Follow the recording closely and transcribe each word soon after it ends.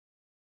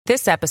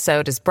This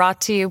episode is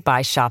brought to you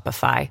by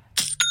Shopify.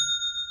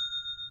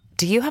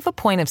 Do you have a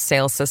point of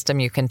sale system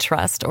you can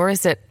trust, or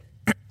is it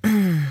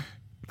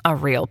a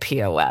real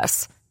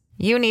POS?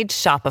 You need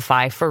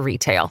Shopify for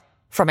retail.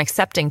 From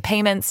accepting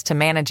payments to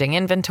managing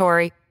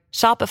inventory,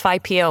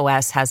 Shopify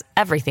POS has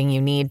everything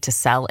you need to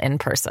sell in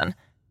person.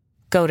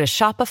 Go to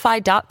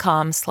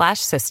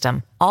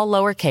shopify.com/system, all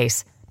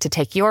lowercase, to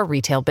take your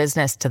retail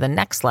business to the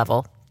next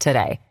level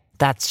today.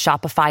 That's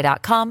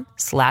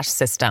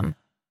shopify.com/system.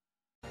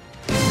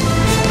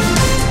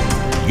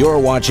 You're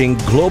watching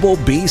Global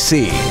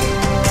BC.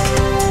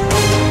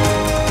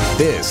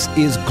 This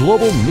is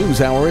Global News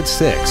Hour at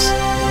 6.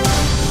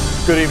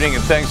 Good evening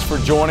and thanks for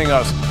joining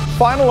us.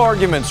 Final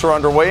arguments are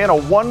underway in a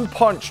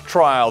one-punch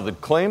trial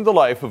that claimed the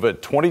life of a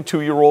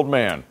 22-year-old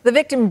man. The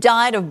victim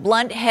died of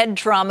blunt head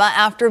trauma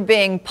after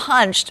being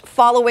punched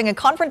following a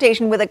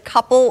confrontation with a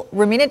couple.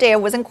 Rumina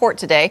Daya was in court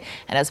today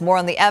and has more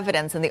on the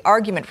evidence and the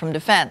argument from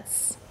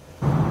defense.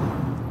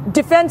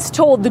 Defense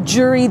told the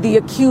jury the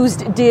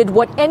accused did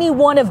what any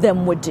one of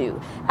them would do,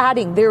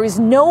 adding there is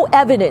no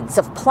evidence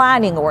of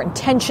planning or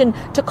intention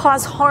to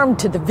cause harm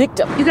to the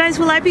victim. You guys,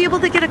 will I be able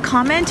to get a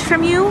comment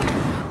from you?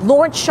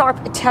 Lawrence Sharp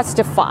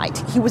testified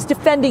he was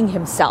defending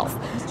himself.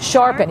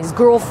 Sharp and his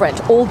girlfriend,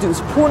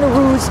 Olduz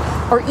Pournerouz,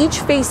 are each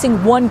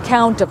facing one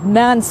count of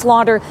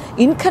manslaughter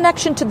in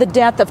connection to the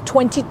death of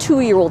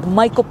 22-year-old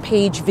Michael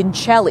Page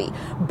Vincelli.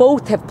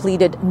 Both have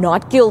pleaded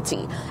not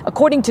guilty.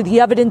 According to the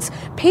evidence,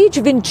 Page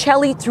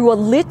Vincelli threw a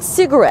lit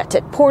cigarette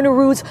at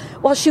Pournerouz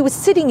while she was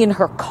sitting in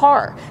her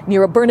car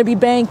near a Burnaby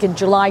bank in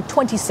July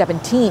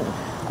 2017.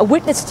 A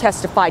witness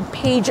testified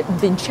Page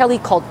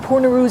Vincelli called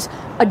Pournerouz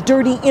a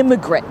dirty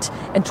immigrant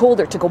and told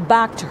her to go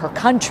back to her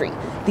country.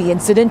 The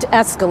incident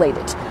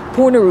escalated.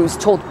 Pournerouz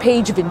told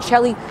Page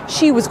Vincelli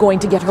she was going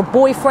to get her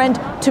boyfriend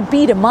to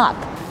beat him up.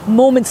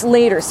 Moments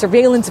later,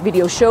 surveillance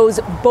video shows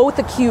both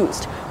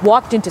accused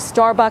walked into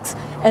Starbucks,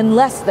 and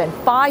less than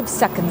 5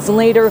 seconds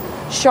later,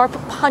 Sharp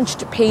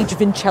punched Page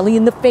Vincelli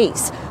in the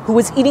face, who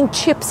was eating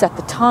chips at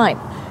the time.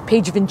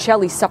 Page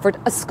Vincelli suffered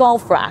a skull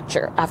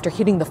fracture. After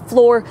hitting the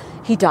floor,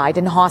 he died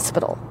in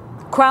hospital.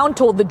 Crown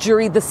told the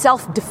jury the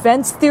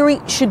self-defense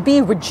theory should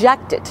be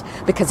rejected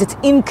because it's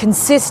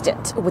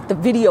inconsistent with the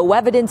video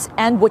evidence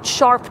and what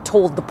Sharp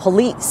told the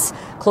police.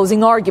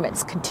 Closing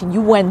arguments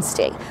continue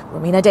Wednesday.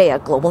 Rumina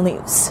Daya, Global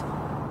News.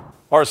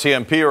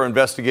 RCMP are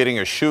investigating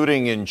a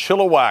shooting in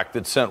Chilliwack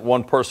that sent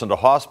one person to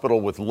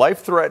hospital with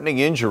life-threatening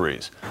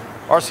injuries.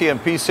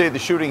 RCMP say the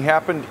shooting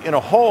happened in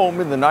a home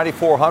in the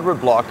 9400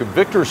 block of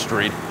Victor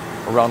Street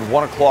around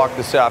 1 o'clock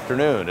this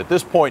afternoon. At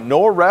this point,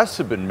 no arrests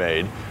have been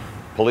made.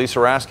 Police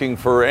are asking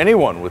for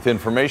anyone with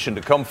information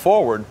to come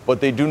forward, but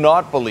they do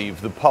not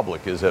believe the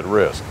public is at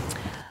risk.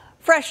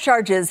 Fresh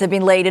charges have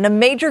been laid in a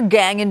major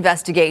gang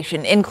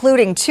investigation,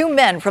 including 2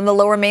 men from the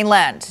Lower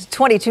Mainland,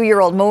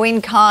 22-year-old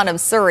Moeen Khan of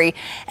Surrey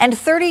and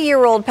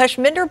 30-year-old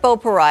Peshminder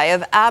Boparai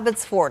of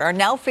Abbotsford are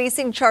now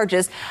facing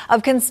charges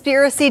of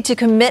conspiracy to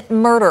commit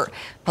murder.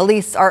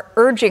 Police are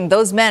urging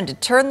those men to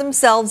turn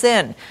themselves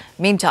in.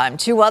 Meantime,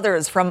 2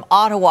 others from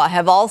Ottawa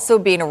have also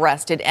been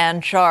arrested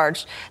and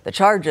charged. The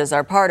charges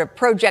are part of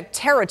Project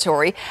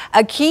Territory,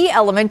 a key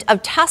element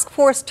of Task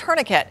Force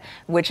Tourniquet,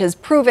 which has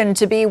proven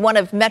to be one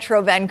of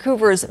Metro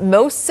Vancouver's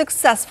most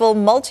successful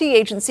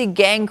multi-agency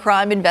gang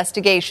crime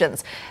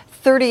investigations.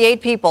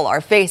 38 people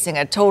are facing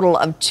a total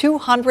of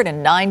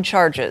 209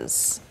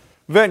 charges.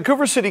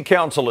 Vancouver City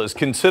Council is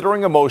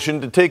considering a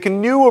motion to take a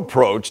new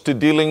approach to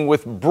dealing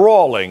with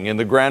brawling in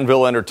the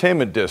Granville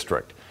Entertainment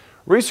District.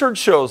 Research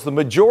shows the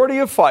majority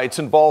of fights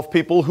involve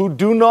people who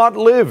do not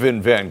live in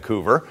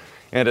Vancouver.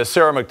 And as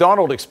Sarah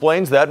McDonald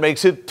explains, that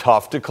makes it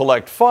tough to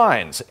collect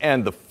fines.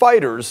 And the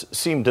fighters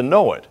seem to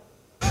know it.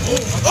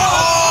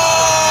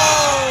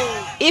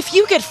 If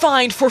you get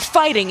fined for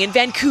fighting in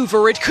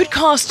Vancouver, it could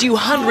cost you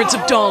hundreds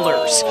of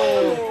dollars.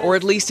 Or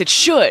at least it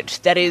should.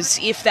 That is,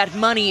 if that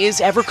money is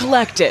ever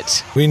collected.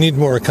 We need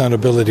more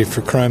accountability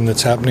for crime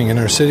that's happening in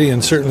our city,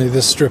 and certainly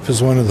this strip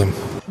is one of them.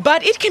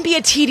 But it can be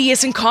a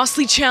tedious and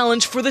costly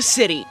challenge for the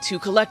city to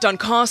collect on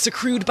costs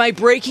accrued by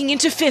breaking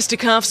into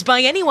fisticuffs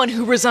by anyone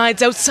who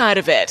resides outside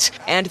of it.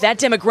 And that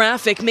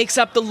demographic makes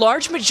up the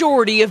large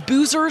majority of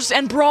boozers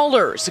and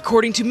brawlers,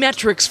 according to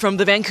metrics from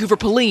the Vancouver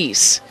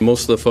Police.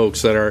 Most of the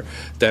folks that are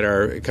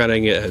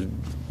getting in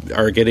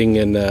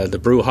the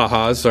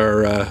brouhahas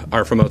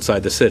are from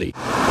outside the city.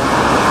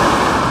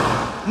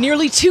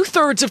 Nearly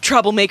 2/3 of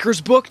troublemakers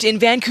booked in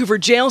Vancouver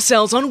jail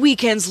cells on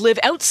weekends live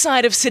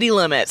outside of city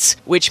limits,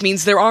 which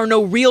means there are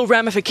no real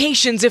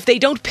ramifications if they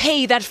don't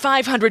pay that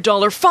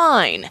 $500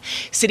 fine.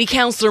 City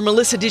Councillor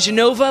Melissa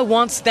DeGenova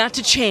wants that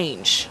to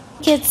change.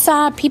 It's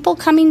people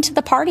coming to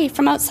the party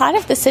from outside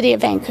of the city of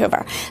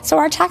Vancouver. So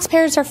our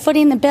taxpayers are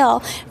footing the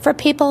bill for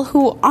people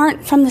who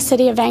aren't from the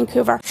city of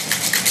Vancouver.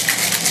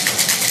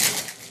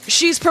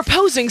 She's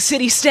proposing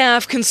city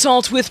staff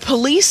consult with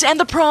police and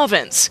the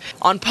province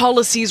on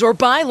policies or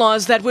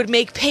bylaws that would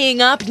make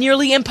paying up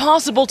nearly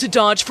impossible to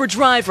dodge for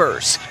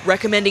drivers,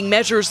 recommending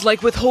measures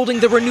like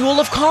withholding the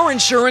renewal of car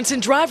insurance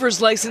and driver's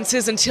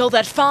licenses until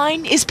that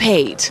fine is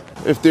paid.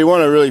 If they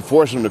want to really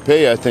force them to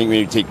pay, I think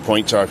maybe take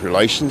points off your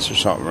license or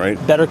something, right?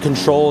 Better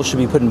control should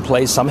be put in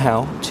place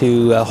somehow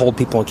to hold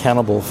people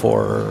accountable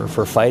for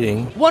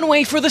fighting. One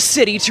way for the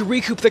city to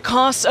recoup the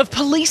costs of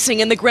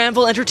policing in the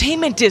Granville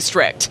Entertainment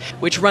District,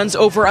 which runs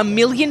over $1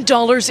 million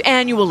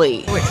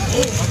annually,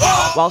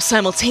 while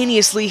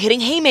simultaneously hitting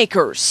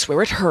haymakers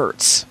where it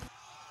hurts.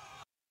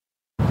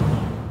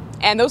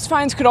 And those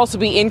fines could also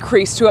be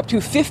increased to up to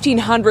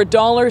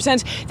 $1,500,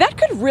 and that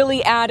could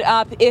really add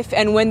up if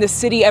and when the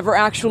city ever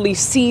actually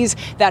sees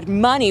that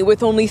money,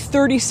 with only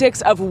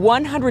 36 of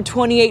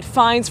 128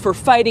 fines for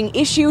fighting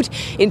issued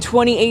in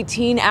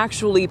 2018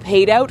 actually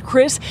paid out.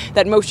 Chris,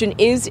 that motion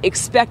is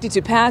expected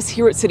to pass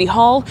here at City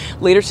Hall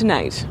later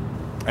tonight.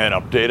 An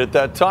update at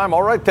that time.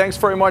 All right, thanks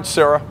very much,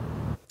 Sarah.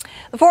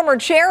 The former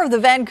chair of the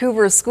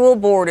Vancouver School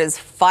Board is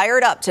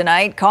fired up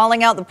tonight,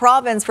 calling out the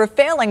province for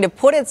failing to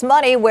put its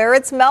money where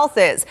its mouth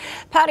is.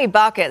 Patty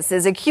Baucus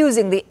is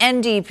accusing the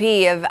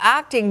NDP of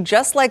acting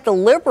just like the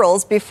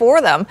Liberals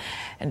before them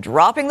and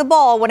dropping the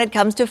ball when it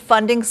comes to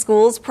funding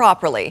schools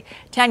properly.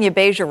 Tanya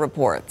Beja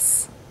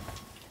reports.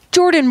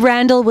 Jordan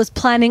Randall was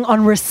planning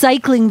on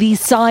recycling these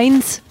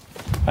signs.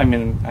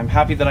 I'm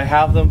happy that I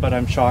have them, but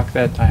I'm shocked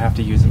that I have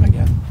to use them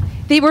again.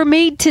 They were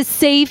made to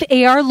save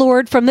A.R.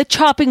 Lord from the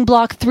chopping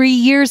block 3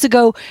 years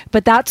ago,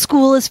 but that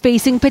school is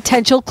facing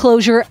potential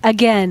closure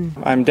again.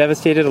 I'm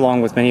devastated,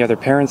 along with many other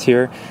parents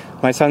here.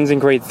 My son's in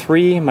grade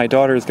 3. My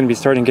daughter is going to be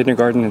starting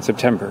kindergarten in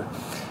September.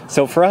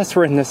 So for us,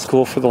 we're in this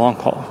school for the long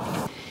haul.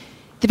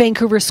 The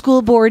Vancouver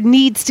School Board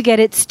needs to get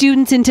its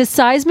students into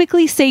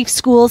seismically safe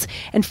schools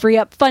and free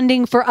up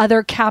funding for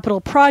other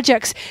capital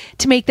projects.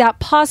 To make that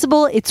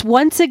possible, it's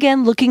once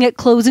again looking at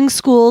closing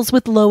schools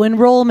with low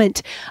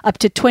enrollment. Up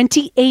to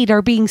 28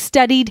 are being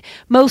studied,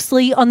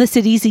 mostly on the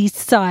city's east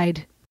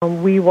side.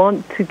 We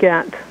want to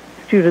get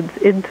students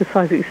into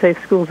seismically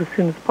safe schools as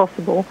soon as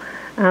possible,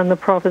 and the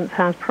province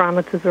has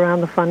parameters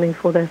around the funding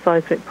for their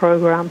seismic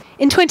program.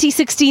 In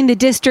 2016, the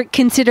district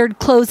considered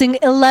closing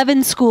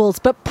 11 schools,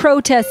 but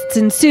protests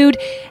ensued,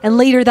 and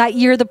later that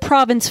year, the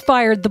province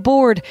fired the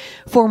board.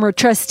 Former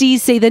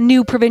trustees say the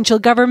new provincial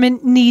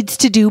government needs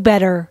to do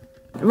better.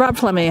 Rob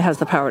Fleming has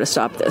the power to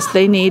stop this.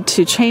 They need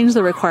to change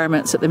the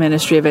requirements at the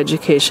Ministry of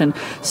Education,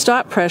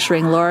 stop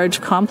pressuring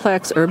large,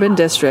 complex urban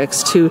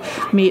districts to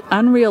meet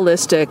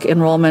unrealistic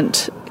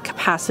enrollment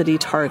capacity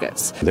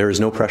targets. There is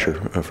no pressure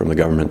from the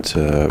government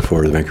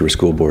for the Vancouver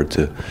School Board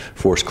to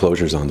force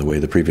closures on the way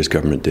the previous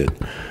government did.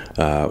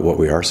 What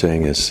we are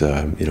saying is,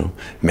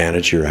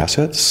 manage your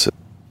assets.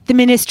 The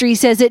ministry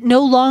says it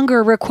no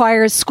longer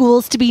requires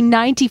schools to be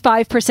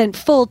 95%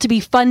 full to be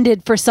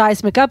funded for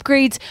seismic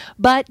upgrades,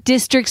 but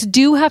districts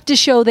do have to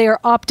show they are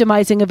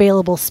optimizing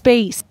available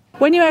space.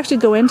 When you actually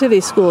go into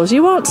these schools,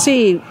 you won't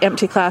see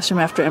empty classroom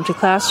after empty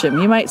classroom.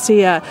 You might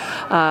see an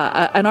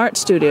art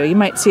studio, you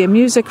might see a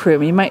music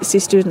room, you might see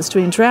students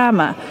doing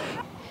drama.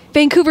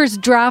 Vancouver's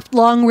draft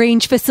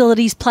long-range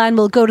facilities plan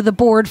will go to the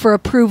board for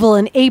approval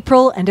in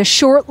April and a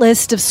short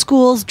list of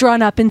schools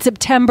drawn up in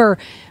September.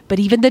 But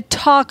even the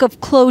talk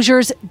of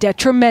closures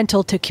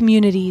detrimental to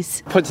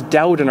communities. Puts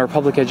doubt in our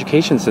public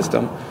education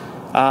system.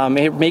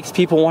 It makes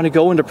people want to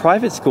go into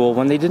private school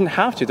when they didn't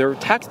have to. Their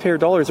taxpayer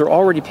dollars are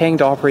already paying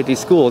to operate these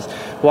schools.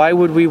 Why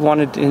would we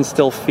want to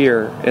instill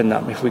fear in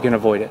them if we can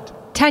avoid it?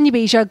 Tanya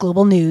Beja,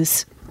 Global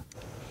News.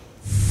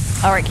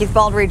 All right, Keith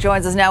Baldry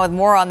joins us now with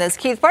more on this.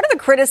 Keith, part of the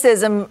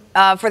criticism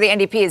for the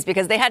NDP is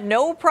because they had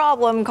no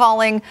problem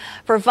calling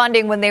for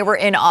funding when they were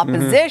in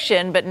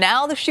opposition, but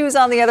now the shoe's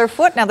on the other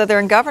foot now that they're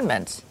in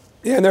government.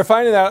 Yeah, and they're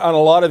finding that on a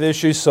lot of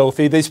issues,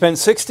 Sophie. They spent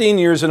 16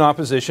 years in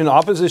opposition.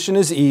 Opposition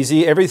is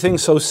easy.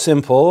 Everything's so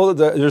simple.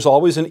 There's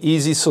always an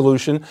easy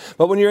solution.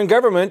 But when you're in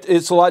government,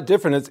 it's a lot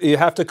different. You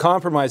have to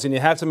compromise and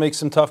you have to make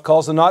some tough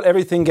calls. And not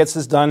everything gets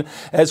this done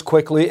as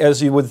quickly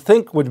as you would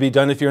think would be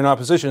done if you're in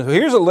opposition. So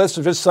here's a list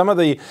of just some of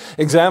the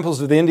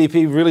examples of the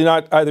NDP really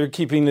not either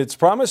keeping its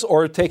promise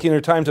or taking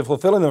their time to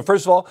fulfilling them.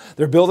 First of all,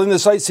 they're building the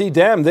Site C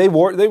dam. They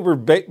were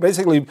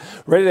basically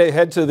ready to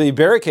head to the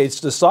barricades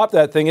to stop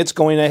that thing. It's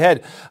going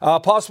ahead.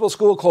 Possible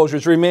school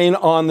closures remain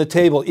on the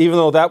table, even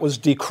though that was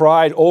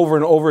decried over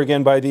and over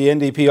again by the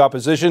NDP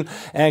opposition.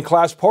 And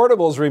class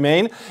portables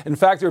remain. In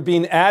fact, they're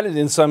being added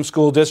in some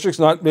school districts,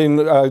 not being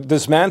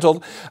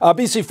dismantled.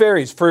 BC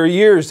Ferries, for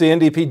years, the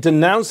NDP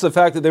denounced the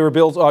fact that they were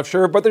built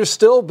offshore, but they're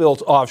still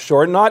built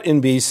offshore, not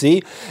in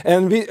BC.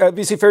 And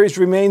BC Ferries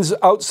remains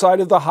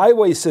outside of the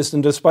highway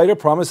system, despite a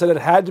promise that it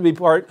had to be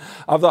part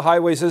of the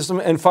highway system.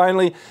 And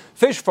finally,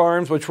 fish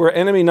farms, which were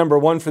enemy number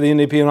one for the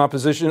NDP in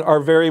opposition, are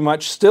very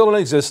much still in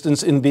existence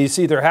in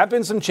BC. There have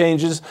been some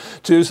changes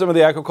to some of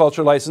the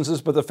aquaculture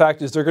licenses, but the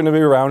fact is they're going to be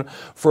around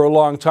for a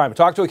long time. I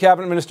talked to a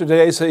cabinet minister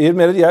today, so he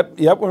admitted,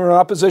 yep, we're in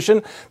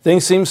opposition.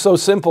 Things seem so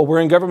simple.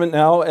 We're in government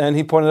now, and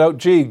he pointed out,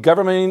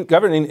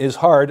 governing is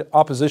hard,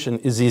 opposition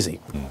is easy.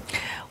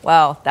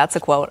 Wow, that's a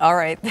quote. All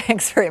right.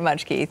 Thanks very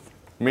much, Keith.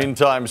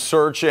 Meantime,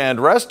 search and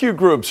rescue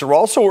groups are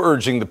also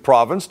urging the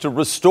province to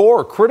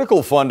restore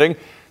critical funding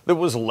that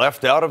was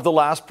left out of the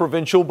last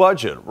provincial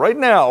budget. Right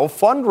now,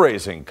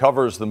 fundraising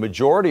covers the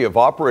majority of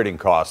operating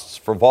costs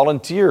for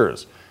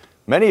volunteers,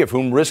 many of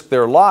whom risk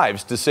their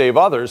lives to save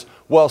others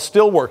while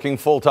still working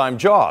full-time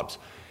jobs.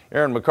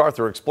 Aaron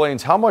MacArthur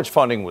explains how much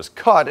funding was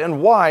cut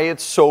and why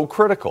it's so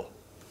critical.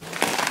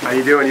 How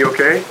you doing? You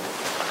okay?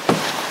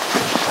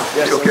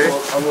 Yes, you okay?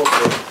 I'm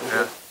okay.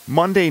 Yeah.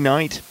 Monday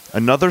night,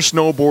 another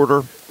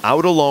snowboarder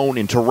out alone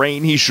in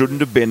terrain he shouldn't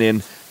have been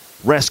in,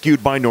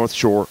 rescued by North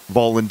Shore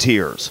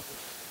volunteers.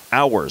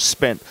 Hours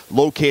spent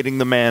locating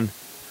the man,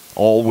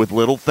 all with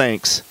little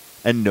thanks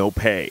and no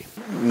pay.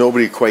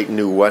 Nobody quite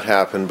knew what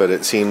happened, but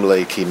it seemed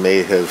like he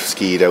may have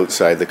skied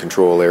outside the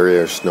control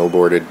area or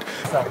snowboarded.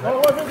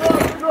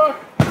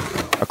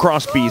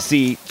 Across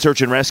BC,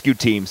 search and rescue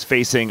teams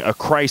facing a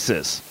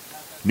crisis.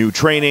 New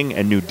training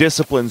and new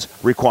disciplines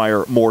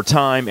require more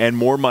time and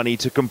more money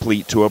to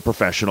complete to a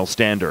professional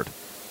standard.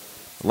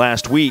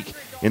 Last week,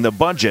 in the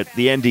budget,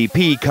 the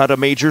NDP cut a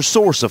major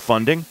source of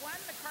funding.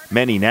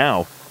 Many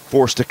now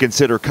forced to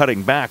consider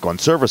cutting back on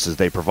services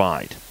they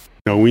provide.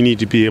 We need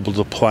to be able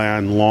to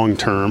plan long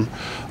term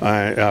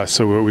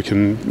so we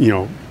can,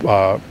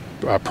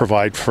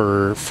 provide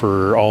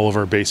for all of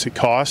our basic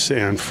costs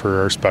and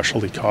for our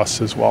specialty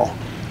costs as well.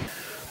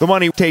 The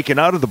money taken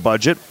out of the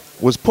budget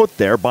was put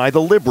there by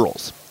the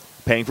Liberals,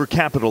 paying for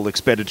capital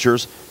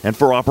expenditures and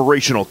for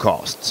operational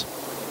costs.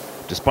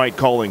 Despite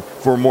calling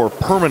for more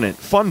permanent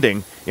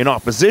funding in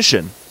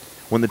opposition,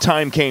 when the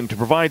time came to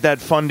provide that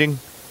funding,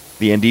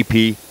 the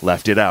NDP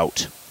left it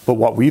out. But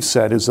what we've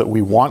said is that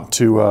we want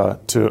to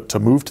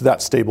move to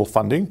that stable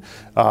funding.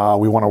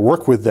 We want to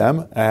work with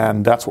them,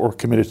 and that's what we're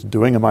committed to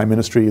doing. And my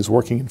ministry is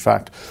working, in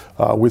fact,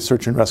 with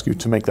Search and Rescue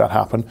to make that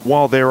happen.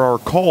 While there are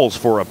calls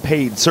for a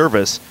paid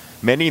service,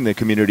 many in the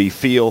community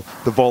feel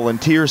the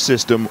volunteer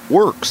system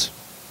works,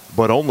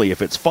 but only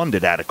if it's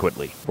funded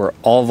adequately. We're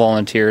all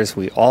volunteers.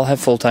 We all have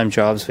full-time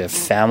jobs. We have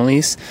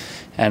families,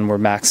 and we're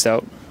maxed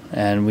out,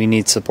 and we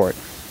need support.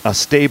 A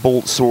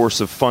stable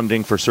source of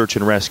funding for search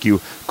and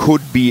rescue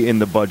could be in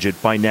the budget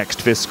by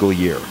next fiscal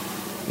year.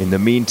 In the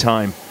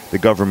meantime, the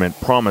government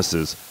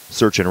promises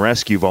search and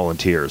rescue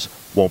volunteers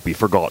won't be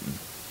forgotten.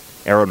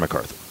 Aaron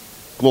MacArthur,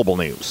 Global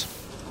News.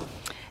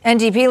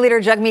 NDP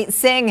leader Jagmeet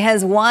Singh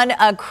has won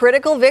a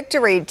critical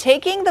victory,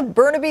 taking the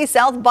Burnaby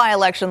South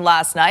by-election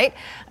last night,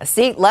 a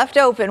seat left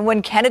open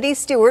when Kennedy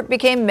Stewart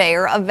became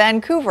mayor of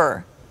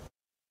Vancouver.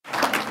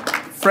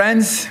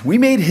 Friends, we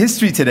made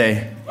history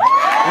today.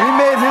 We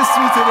made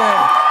history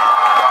today.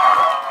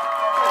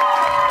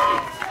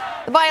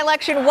 The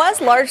by-election was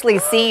largely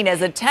seen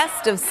as a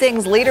test of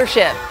Singh's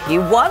leadership. He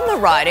won the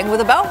riding with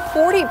about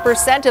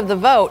 40% of the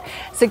vote,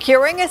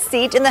 securing a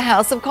seat in the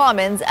House of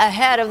Commons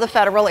ahead of the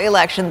federal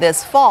election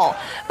this fall.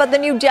 But the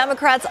New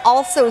Democrats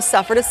also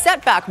suffered a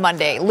setback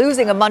Monday,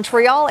 losing a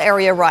Montreal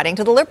area riding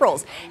to the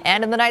Liberals.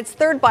 And in the night's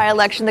third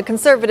by-election, the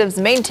Conservatives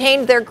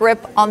maintained their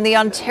grip on the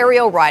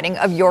Ontario riding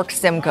of York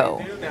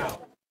Simcoe.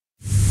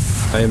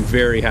 I am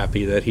very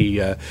happy that he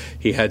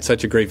had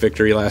such a great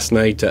victory last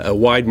night, a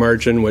wide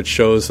margin, which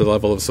shows the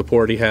level of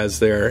support he has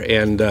there.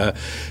 And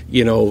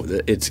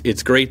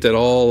it's great that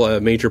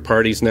all major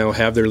parties now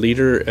have their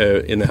leader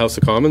in the House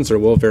of Commons, or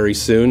will very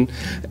soon.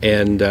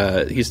 And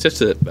he's just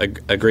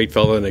a great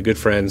fellow and a good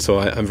friend. So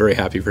I'm very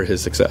happy for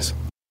his success.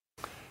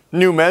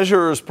 New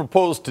measures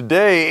proposed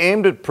today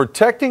aimed at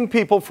protecting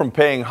people from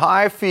paying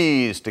high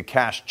fees to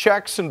cash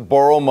checks and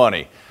borrow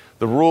money.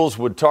 The rules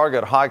would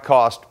target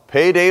high-cost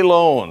payday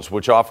loans,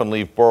 which often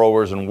leave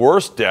borrowers in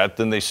worse debt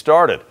than they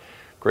started.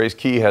 Grace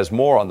Key has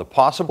more on the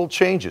possible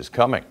changes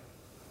coming.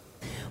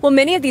 Well,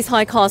 many of these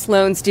high-cost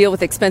loans deal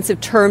with expensive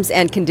terms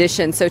and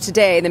conditions. So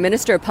today, the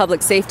Minister of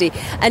Public Safety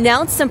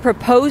announced some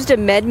proposed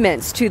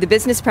amendments to the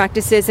Business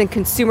Practices and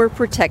Consumer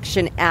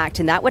Protection Act,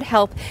 and that would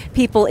help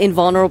people in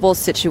vulnerable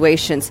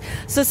situations.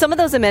 So some of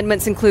those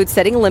amendments include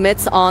setting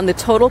limits on the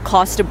total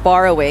cost of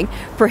borrowing,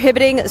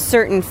 prohibiting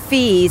certain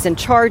fees and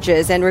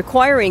charges, and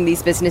requiring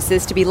these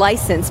businesses to be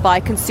licensed by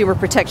Consumer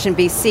Protection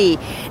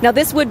BC. Now,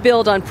 this would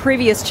build on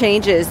previous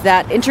changes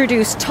that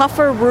introduced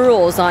tougher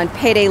rules on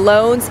payday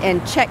loans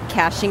and check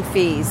cashing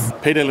fees.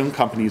 Payday loan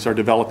companies are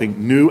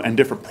developing new and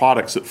different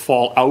products that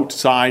fall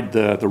outside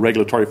the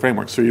regulatory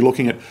framework. So you're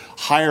looking at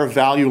higher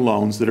value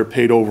loans that are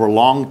paid over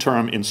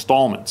long-term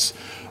installments.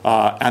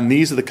 And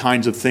these are the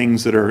kinds of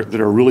things that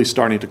are really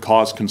starting to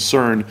cause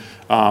concern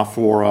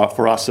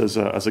for us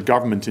as a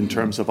government in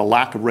terms of a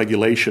lack of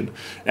regulation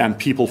and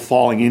people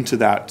falling into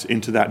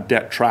that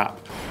debt trap.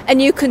 A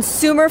new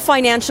Consumer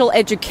Financial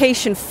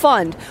Education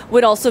Fund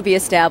would also be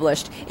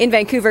established. In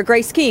Vancouver,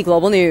 Grace Key,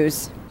 Global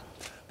News.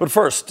 But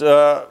first,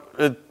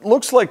 it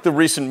looks like the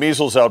recent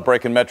measles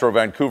outbreak in Metro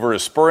Vancouver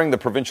is spurring the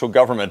provincial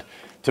government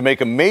to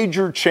make a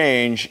major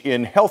change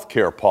in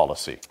healthcare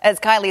policy. As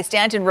Kylie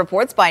Stanton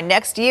reports, by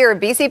next year,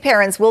 BC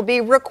parents will be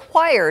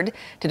required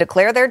to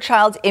declare their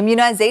child's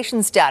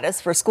immunization status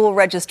for school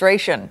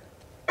registration.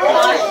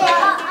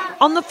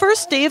 On the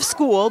first day of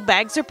school,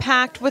 bags are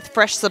packed with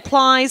fresh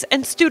supplies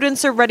and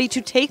students are ready to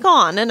take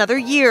on another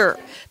year.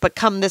 But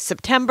come this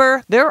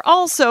September, they're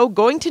also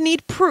going to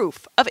need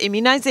proof of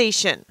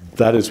immunization.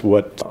 That is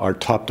what our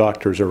top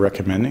doctors are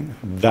recommending.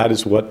 That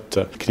is what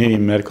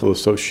Canadian Medical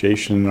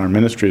Association and our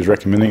ministry is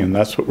recommending, and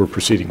that's what we're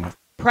proceeding with.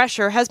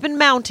 Pressure has been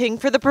mounting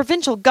for the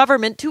provincial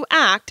government to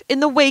act in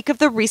the wake of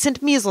the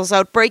recent measles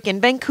outbreak in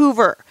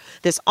Vancouver.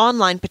 This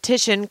online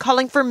petition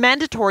calling for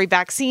mandatory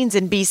vaccines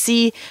in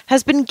BC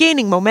has been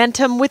gaining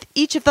momentum with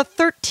each of the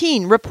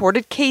 13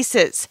 reported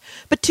cases.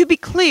 But to be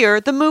clear,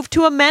 the move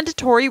to a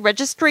mandatory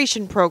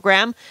registration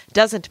program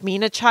doesn't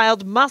mean a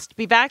child must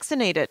be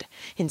vaccinated.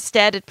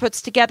 Instead, it puts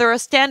together a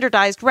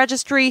standardized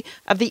registry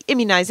of the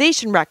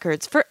immunization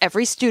records for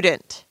every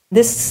student.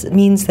 This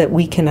means that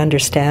we can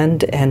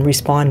understand and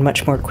respond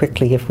much more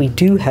quickly if we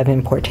do have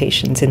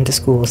importations into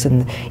schools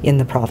in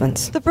the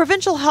province. The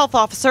provincial health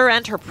officer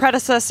and her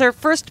predecessor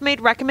first made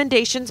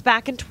recommendations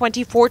back in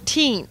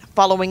 2014,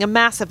 following a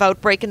massive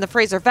outbreak in the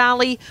Fraser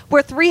Valley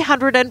where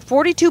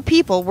 342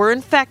 people were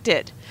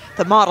infected.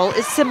 The model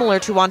is similar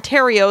to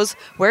Ontario's,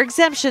 where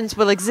exemptions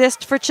will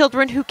exist for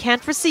children who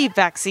can't receive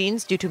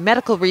vaccines due to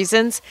medical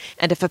reasons,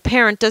 and if a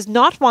parent does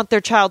not want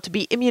their child to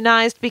be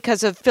immunized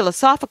because of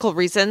philosophical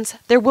reasons,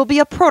 there will be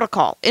a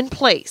protocol in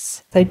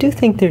place. I do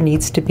think there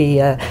needs to be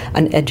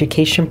an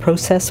education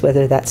process,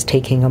 whether that's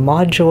taking a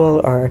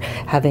module or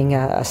having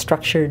a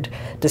structured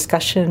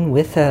discussion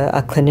with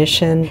a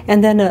clinician,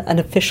 and then an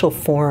official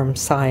form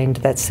signed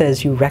that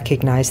says you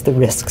recognize the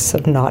risks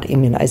of not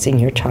immunizing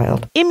your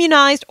child.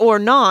 Immunized or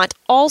not,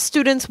 all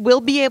students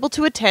will be able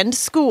to attend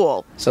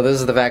school. So this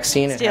is the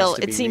vaccine. Still,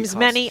 it seems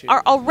many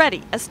are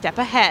already a step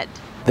ahead.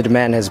 The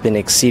demand has been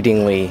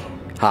exceedingly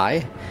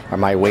high.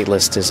 My wait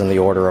list is in the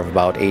order of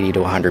about 80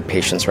 to 100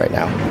 patients right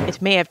now.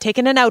 It may have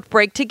taken an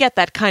outbreak to get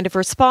that kind of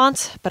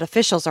response, but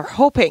officials are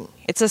hoping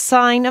it's a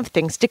sign of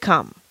things to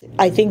come.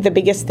 I think the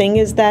biggest thing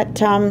is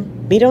that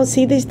we don't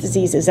see these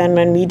diseases, and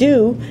when we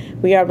do,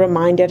 we are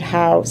reminded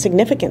how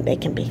significant they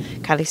can be.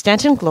 Kylie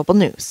Stanton, Global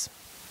News.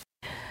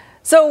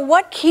 So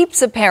what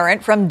keeps a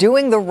parent from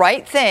doing the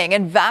right thing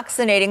and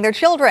vaccinating their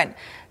children?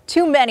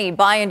 Too many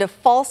buy into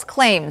false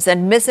claims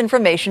and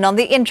misinformation on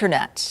the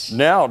internet.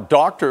 Now,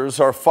 doctors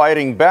are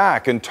fighting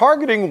back and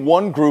targeting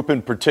one group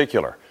in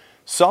particular.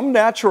 Some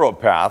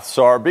naturopaths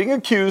are being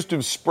accused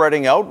of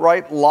spreading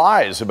outright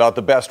lies about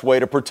the best way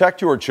to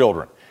protect your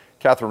children.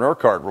 Catherine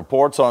Urquhart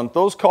reports on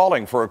those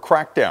calling for a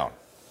crackdown.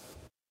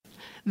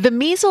 The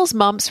measles,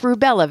 mumps,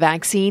 rubella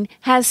vaccine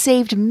has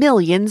saved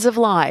millions of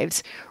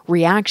lives.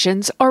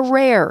 Reactions are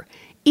rare.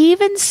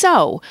 Even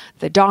so,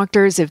 the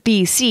Doctors of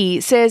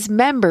BC says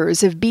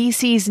members of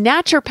BC's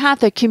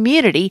naturopathic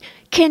community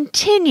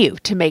continue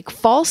to make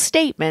false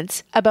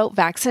statements about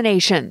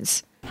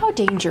vaccinations. How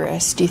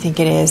dangerous do you think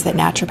it is that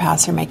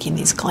naturopaths are making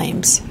these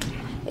claims?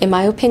 In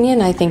my opinion,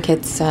 I think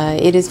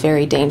it is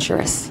very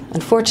dangerous.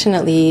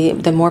 Unfortunately,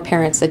 the more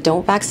parents that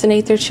don't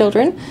vaccinate their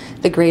children,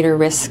 the greater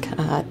risk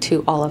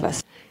to all of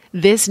us.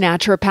 This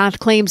naturopath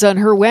claims on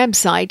her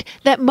website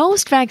that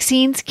most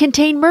vaccines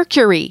contain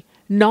mercury.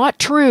 Not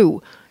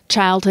true.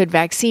 Childhood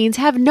vaccines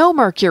have no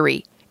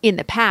mercury. In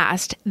the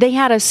past, they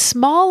had a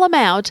small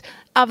amount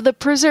of the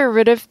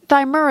preservative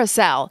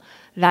thimerosal.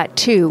 That,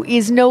 too,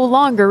 is no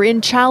longer in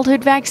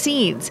childhood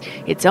vaccines.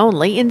 It's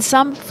only in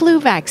some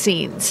flu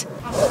vaccines.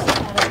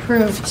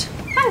 Approved.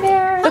 Hi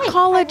there. The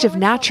College of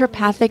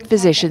Naturopathic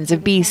Physicians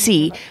of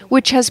BC,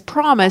 which has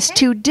promised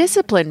to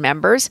discipline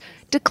members,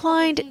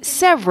 declined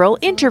several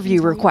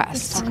interview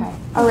requests. Okay.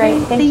 All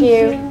right. Thank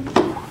you.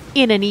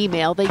 In an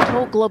email, they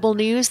told Global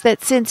News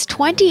that since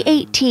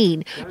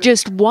 2018,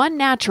 just one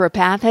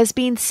naturopath has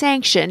been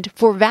sanctioned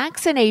for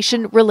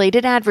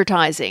vaccination-related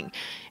advertising.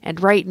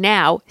 And right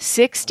now,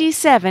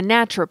 67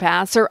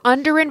 naturopaths are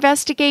under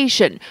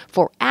investigation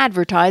for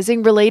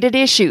advertising-related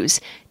issues.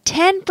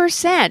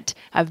 10%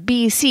 of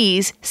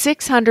BC's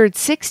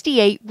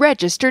 668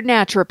 registered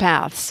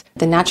naturopaths.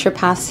 The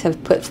naturopaths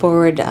have put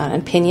forward an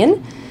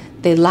opinion.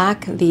 They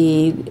lack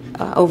the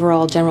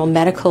overall general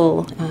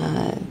medical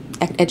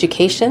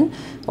education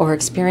or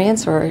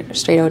experience, or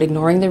straight out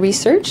ignoring the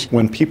research.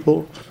 When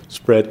people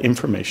spread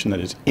information that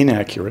is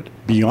inaccurate,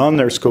 beyond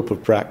their scope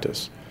of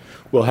practice,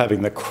 while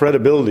having the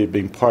credibility of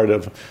being part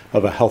of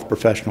a health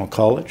professional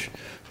college,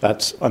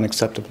 that's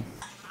unacceptable.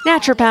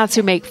 Naturopaths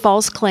who make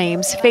false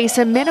claims face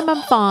a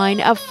minimum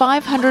fine of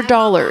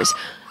 $500.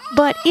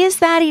 But is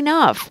that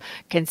enough,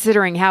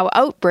 considering how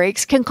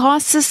outbreaks can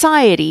cost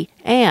society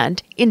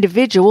and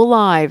individual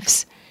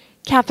lives?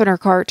 Catherine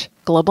Urquhart,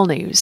 Global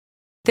News.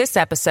 This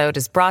episode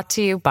is brought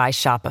to you by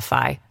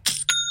Shopify.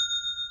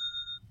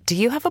 Do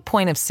you have a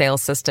point of sale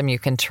system you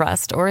can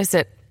trust, or is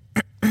it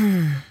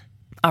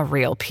a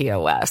real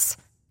POS?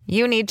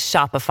 You need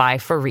Shopify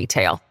for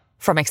retail.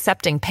 From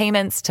accepting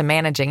payments to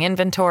managing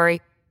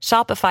inventory,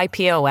 Shopify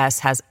POS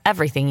has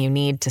everything you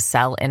need to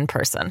sell in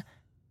person.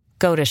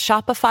 Go to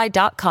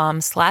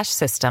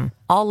shopify.com/system,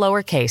 all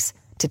lowercase,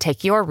 to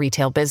take your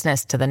retail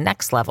business to the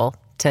next level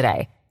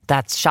today.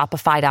 That's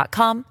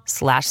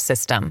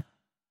shopify.com/system.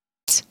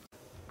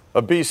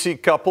 A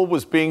BC couple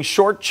was being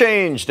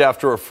shortchanged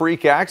after a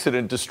freak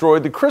accident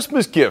destroyed the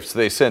Christmas gifts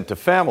they sent to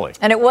family.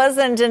 And it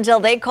wasn't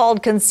until they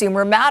called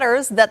Consumer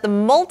Matters that the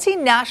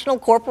multinational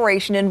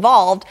corporation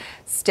involved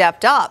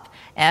stepped up.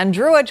 Anne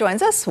Drua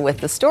joins us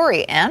with the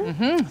story.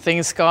 Anne?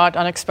 Things got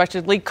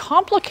unexpectedly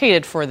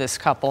complicated for this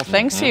couple,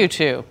 thanks to you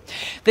two.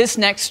 This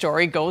next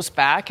story goes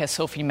back, as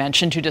Sophie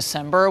mentioned, to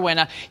December when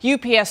a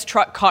UPS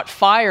truck caught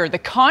fire. The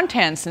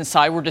contents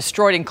inside were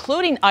destroyed,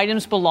 including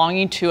items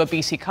belonging to a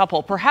BC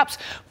couple. Perhaps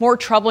more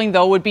troubling,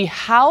 though, would be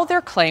how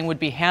their claim would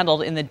be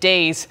handled in the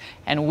days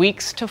and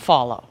weeks to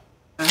follow.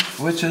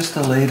 Which is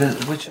the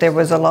latest? There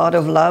was a lot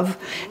of love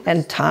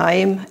and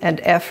time and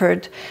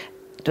effort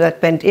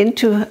that went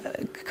into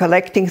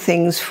collecting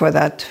things for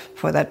that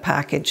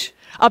package.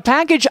 A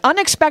package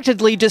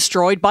unexpectedly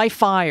destroyed by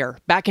fire.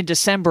 Back in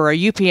December,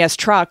 a UPS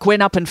truck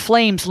went up in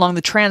flames along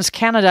the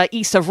Trans-Canada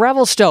east of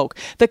Revelstoke.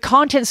 The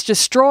contents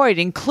destroyed,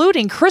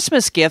 including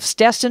Christmas gifts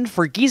destined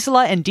for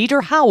Gisela and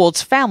Dieter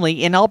Howald's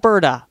family in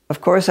Alberta.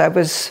 Of course, I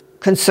was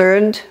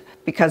concerned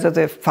because of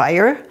the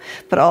fire,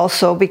 but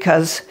also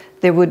because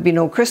there would be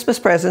no Christmas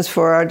presents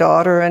for our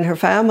daughter and her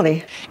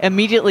family.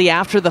 Immediately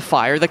after the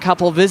fire, the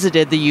couple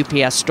visited the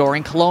UPS store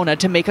in Kelowna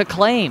to make a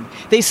claim.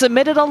 They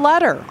submitted a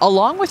letter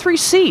along with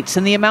receipts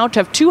in the amount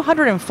of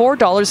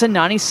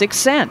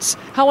 $204.96.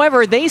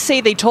 However, they say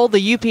they told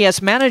the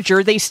UPS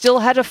manager they still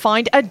had to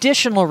find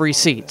additional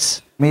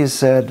receipts. He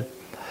said,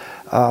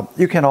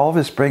 you can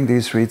always bring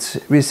these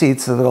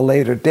receipts at a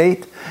later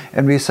date,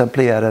 and we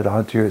simply add it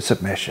onto your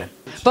submission.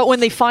 But when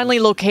they finally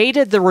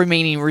located the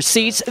remaining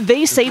receipts,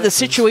 they say the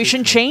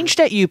situation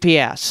changed at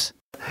UPS.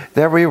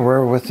 There we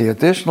were with the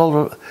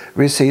additional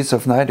receipts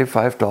of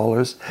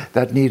 $95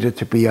 that needed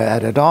to be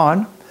added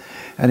on.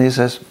 And he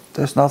says,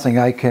 there's nothing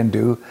I can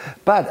do,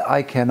 but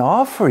I can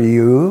offer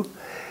you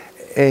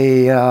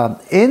a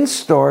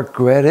in-store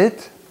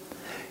credit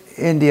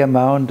in the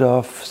amount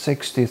of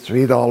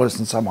 $63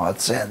 and some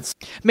odd cents.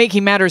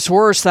 Making matters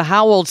worse, the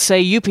Howells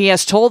say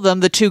UPS told them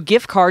the 2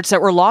 gift cards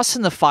that were lost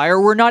in the fire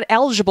were not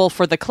eligible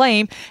for the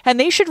claim and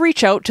they should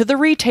reach out to the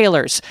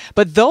retailers.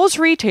 But those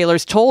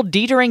retailers told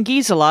Dieter and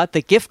Gisela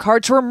the gift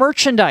cards were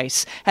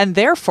merchandise and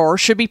therefore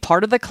should be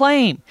part of the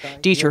claim.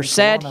 Dieter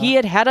said he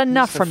had had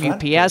enough from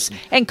UPS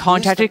and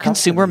contacted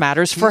Consumer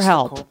Matters for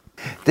help.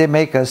 They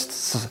make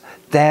us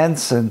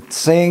dance and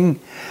sing,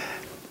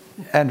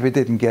 and we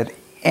didn't get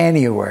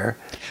anywhere.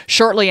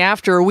 Shortly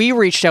after we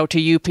reached out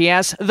to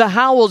UPS, the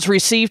Howells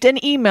received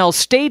an email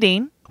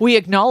stating, "We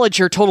acknowledge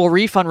your total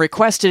refund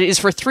requested is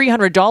for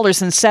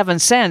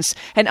 $300.07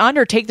 and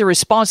undertake the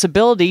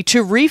responsibility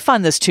to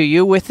refund this to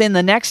you within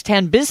the next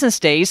 10 business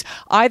days,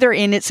 either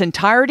in its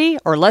entirety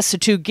or less than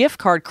 2 gift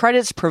card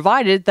credits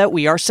provided that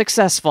we are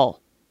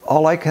successful."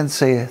 All I can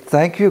say,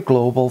 thank you,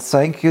 Global.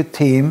 Thank you,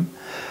 team.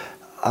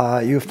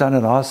 You've done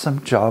an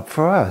awesome job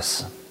for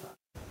us.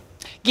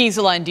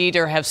 Gisela and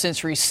Dieter have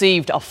since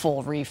received a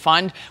full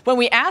refund. When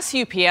we asked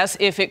UPS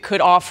if it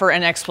could offer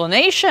an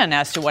explanation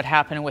as to what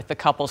happened with the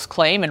couple's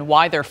claim and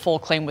why their full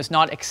claim was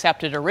not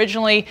accepted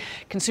originally,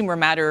 Consumer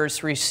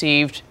Matters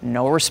received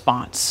no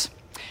response.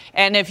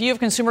 And if you have a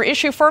consumer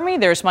issue for me,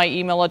 there's my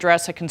email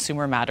address at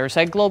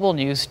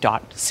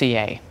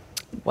consumermatters@globalnews.ca.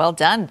 Well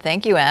done.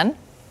 Thank you, Anne.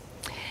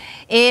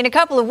 In a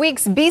couple of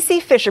weeks, BC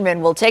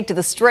fishermen will take to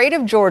the Strait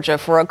of Georgia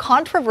for a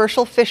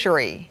controversial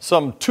fishery.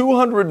 Some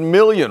 200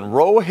 million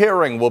roe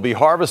herring will be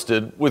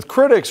harvested, with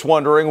critics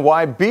wondering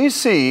why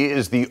BC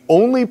is the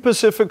only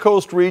Pacific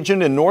Coast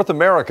region in North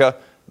America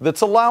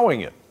that's allowing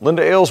it.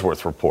 Linda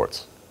Aylesworth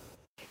reports.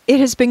 It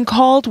has been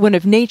called one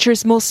of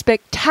nature's most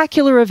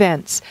spectacular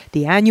events,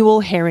 the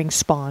annual herring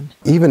spawn.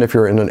 Even if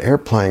you're in an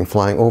airplane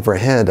flying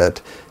overhead at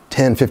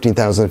 10,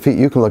 15,000 feet,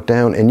 you can look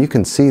down and you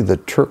can see the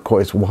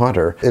turquoise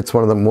water. It's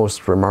one of the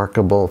most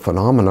remarkable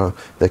phenomena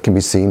that can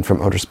be seen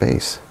from outer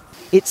space.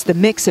 It's the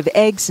mix of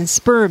eggs and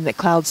sperm that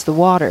clouds the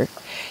water.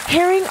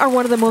 Herring are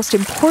one of the most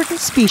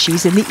important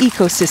species in the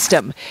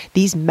ecosystem.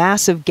 These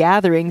massive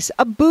gatherings,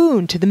 a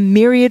boon to the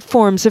myriad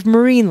forms of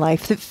marine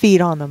life that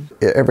feed on them.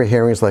 Every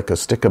herring is like a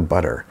stick of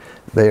butter.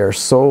 They are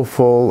so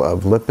full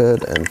of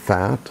lipid and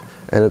fat,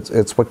 and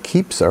it's what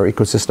keeps our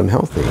ecosystem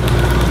healthy.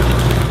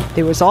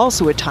 There was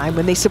also a time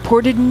when they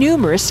supported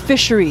numerous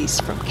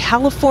fisheries, from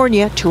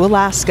California to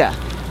Alaska,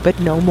 but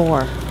no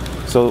more.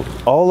 So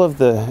all of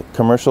the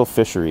commercial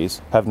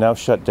fisheries have now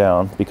shut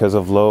down because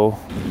of low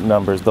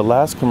numbers. The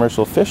last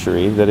commercial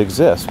fishery that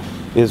exists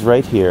is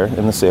right here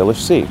in the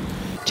Salish Sea.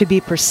 To be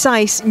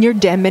precise, near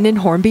Denman and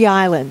Hornby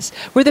Islands,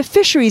 where the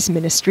Fisheries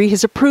Ministry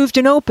has approved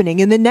an opening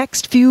in the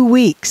next few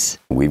weeks.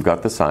 We've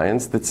got the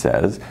science that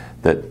says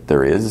that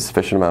there is a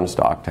sufficient amount of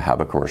stock to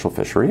have a commercial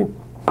fishery,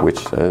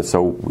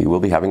 so we will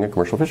be having a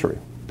commercial fishery.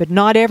 But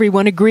not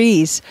everyone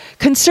agrees.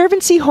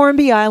 Conservancy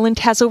Hornby Island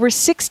has over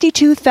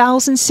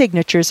 62,000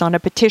 signatures on a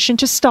petition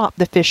to stop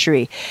the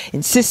fishery,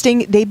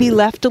 insisting they be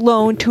left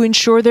alone to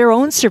ensure their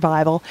own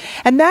survival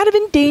and that of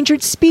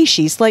endangered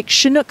species like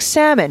Chinook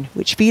salmon,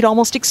 which feed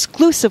almost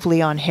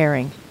exclusively on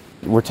herring.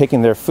 we're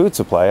taking their food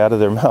supply out of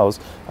their mouths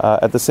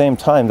at the same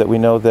time that we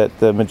know that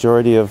the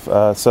majority of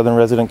southern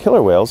resident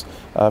killer whales'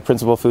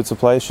 principal food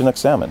supply is Chinook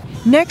salmon.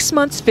 Next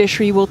month's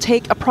fishery will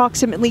take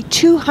approximately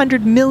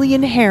 200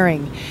 million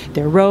herring.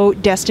 They're roe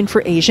destined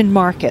for Asian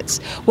markets,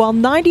 while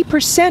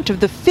 90% of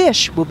the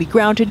fish will be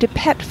ground into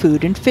pet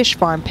food and fish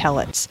farm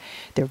pellets.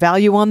 Their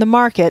value on the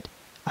market,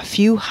 a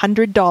few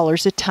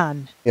 $100s a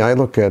ton. Yeah, I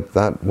look at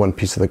that one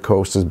piece of the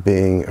coast as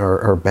being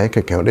our bank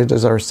account. It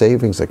is our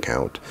savings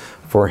account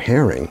for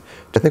herring.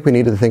 I think we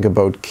need to think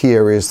about key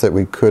areas that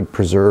we could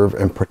preserve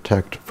and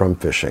protect from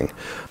fishing.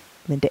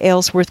 Linda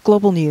Aylesworth,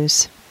 Global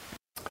News.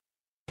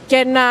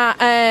 Και να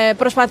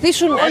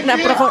προσπαθήσουν να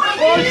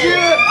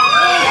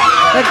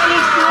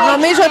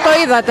νομίζω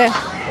το είδατε.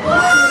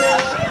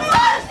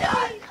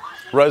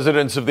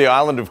 Residents of the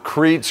island of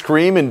Crete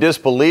scream in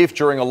disbelief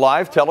during a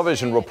live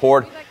television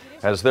report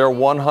as their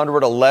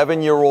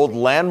 111-year-old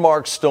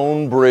landmark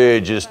stone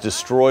bridge is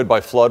destroyed by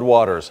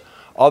floodwaters.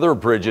 Other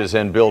bridges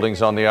and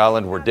buildings on the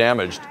island were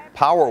damaged.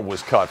 Power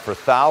was cut for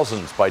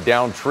thousands by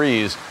downed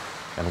trees,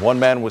 and one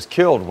man was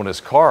killed when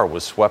his car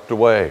was swept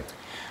away.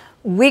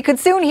 We could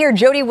soon hear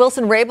Jody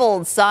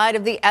Wilson-Raybould's side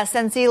of the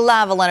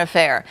SNC-Lavalin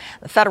affair.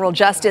 The Federal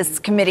Justice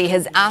Committee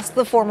has asked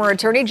the former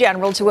Attorney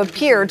General to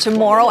appear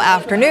tomorrow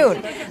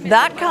afternoon.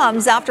 That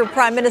comes after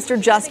Prime Minister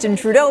Justin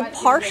Trudeau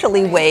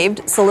partially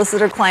waived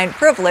solicitor-client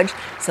privilege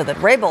so that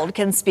Raybould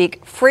can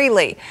speak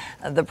freely.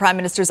 The Prime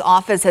Minister's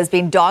office has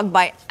been dogged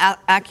by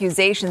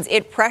accusations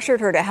it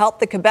pressured her to help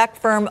the Quebec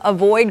firm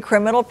avoid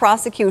criminal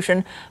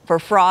prosecution for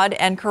fraud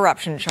and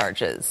corruption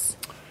charges.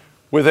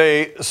 With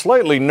a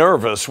slightly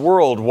nervous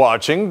world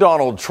watching,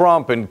 Donald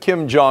Trump and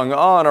Kim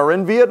Jong-un are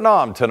in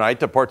Vietnam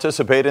tonight to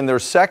participate in their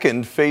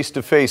second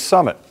face-to-face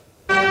summit.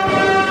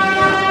 The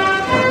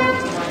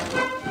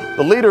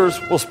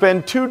leaders will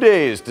spend 2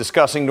 days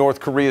discussing North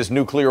Korea's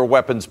nuclear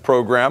weapons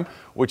program,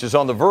 which is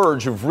on the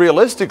verge of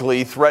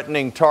realistically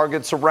threatening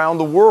targets around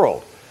the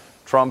world.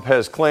 Trump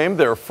has claimed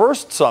their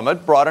first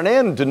summit brought an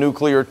end to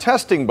nuclear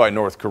testing by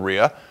North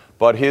Korea,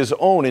 but his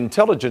own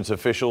intelligence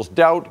officials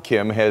doubt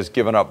Kim has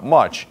given up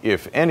much,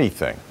 if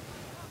anything.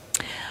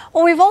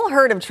 Well, we've all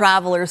heard of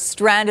travelers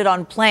stranded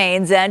on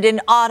planes and in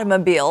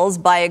automobiles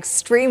by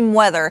extreme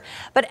weather,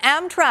 but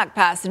Amtrak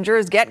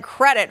passengers get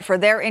credit for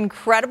their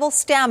incredible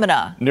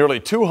stamina. Nearly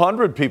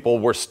 200 people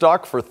were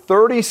stuck for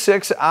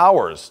 36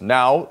 hours,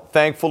 now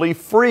thankfully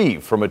free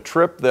from a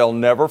trip they'll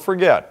never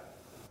forget.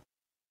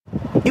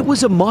 It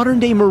was a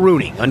modern-day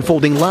marooning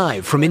unfolding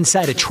live from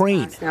inside a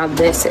train. Now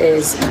this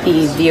is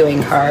the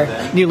viewing car.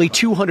 Nearly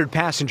 200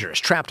 passengers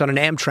trapped on an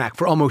Amtrak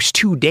for almost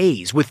 2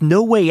 days with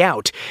no way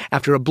out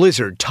after a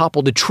blizzard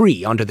toppled a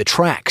tree onto the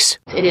tracks.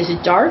 It is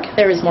dark,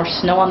 there is more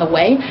snow on the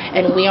way,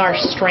 and we are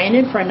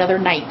stranded for another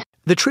night.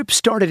 The trip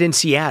started in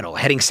Seattle,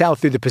 heading south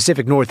through the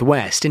Pacific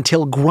Northwest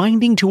until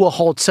grinding to a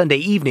halt Sunday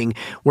evening,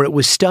 where it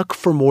was stuck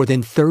for more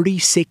than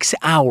 36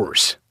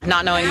 hours.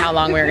 Not knowing how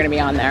long we were going to be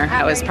on there,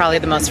 that was probably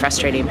the most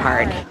frustrating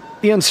part.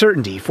 The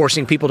uncertainty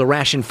forcing people to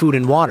ration food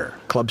and water,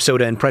 club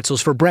soda and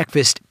pretzels for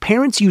breakfast,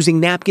 parents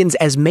using napkins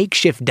as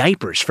makeshift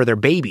diapers for their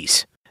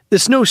babies. The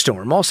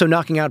snowstorm also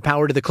knocking out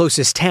power to the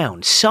closest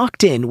town,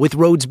 socked in with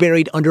roads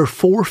buried under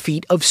 4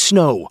 feet of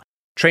snow.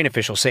 Train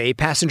officials say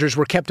passengers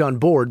were kept on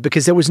board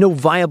because there was no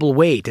viable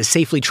way to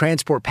safely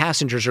transport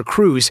passengers or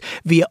crews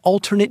via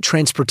alternate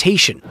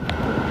transportation.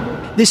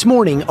 This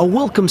morning, a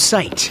welcome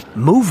sight,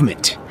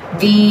 movement.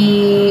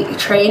 The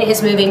train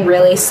is moving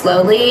really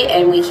slowly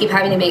and we keep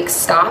having to make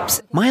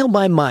stops. Mile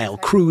by mile,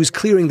 crews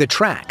clearing the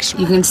tracks.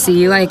 You can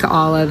see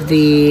all of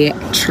the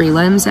tree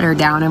limbs that are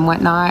down and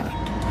whatnot.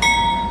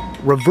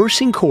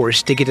 Reversing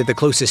course to get to the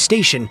closest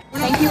station.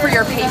 Thank you for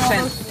your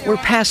patience. Where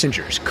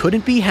passengers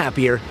couldn't be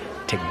happier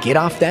to get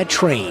off that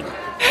train.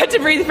 To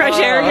breathe fresh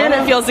air again,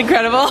 it feels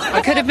incredible.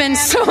 It could have been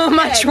so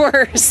much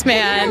worse,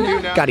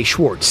 man. Gotti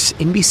Schwartz,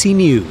 NBC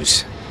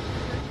News.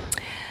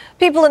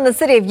 People in the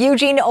city of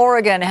Eugene,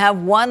 Oregon have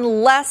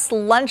one less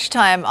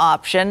lunchtime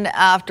option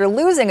after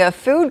losing a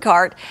food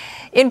cart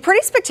in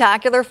pretty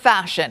spectacular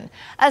fashion.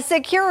 A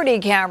security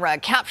camera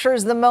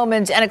captures the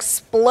moment an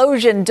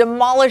explosion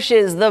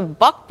demolishes the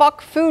Buck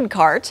Buck food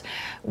cart,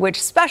 which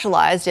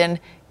specialized in,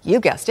 you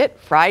guessed it,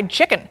 fried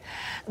chicken.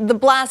 The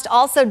blast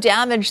also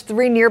damaged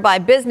 3 nearby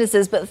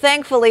businesses, but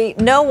thankfully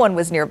no one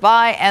was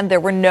nearby and there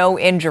were no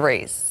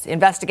injuries.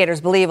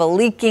 Investigators believe a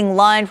leaking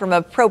line from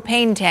a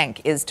propane tank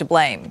is to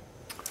blame.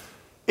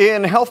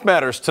 In Health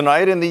Matters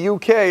tonight in the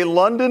UK,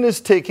 London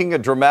is taking a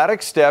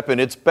dramatic step in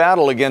its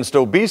battle against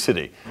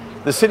obesity.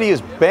 The city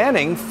is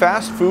banning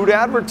fast food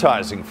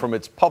advertising from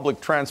its public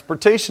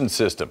transportation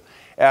system.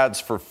 Ads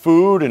for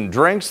food and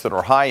drinks that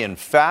are high in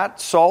fat,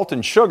 salt,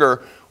 and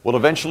sugar will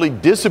eventually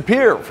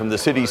disappear from the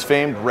city's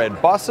famed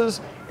red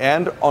buses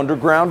and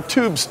underground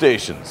tube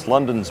stations.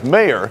 London's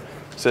mayor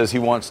says he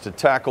wants to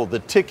tackle the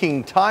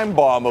ticking time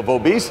bomb of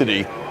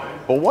obesity.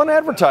 But one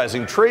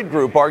advertising trade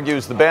group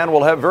argues the ban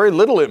will have very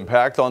little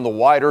impact on the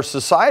wider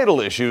societal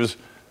issues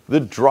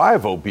that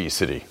drive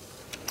obesity.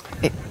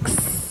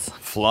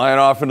 Flying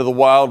off into the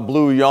wild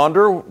blue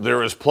yonder,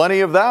 there is plenty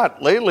of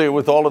that lately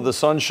with all of the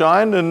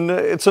sunshine, and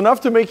it's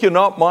enough to make you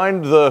not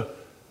mind the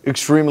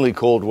extremely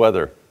cold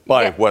weather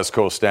by West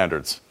Coast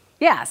standards.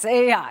 Yes,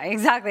 yeah,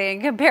 exactly.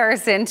 In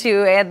comparison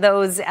to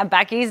those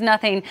Becky's,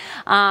 nothing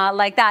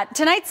like that.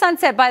 Tonight's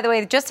sunset, by the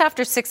way, just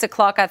after 6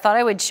 o'clock, I thought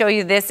I would show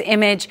you this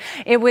image.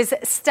 It was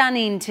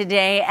stunning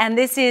today, and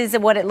this is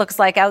what it looks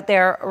like out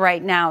there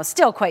right now.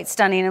 Still quite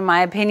stunning, in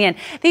my opinion.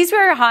 These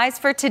were highs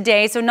for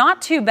today, so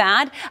not too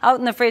bad. Out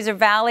in the Fraser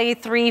Valley,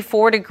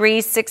 3-4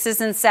 degrees, 6s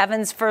and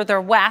 7s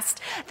further west.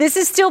 This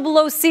is still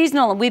below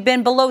seasonal, and we've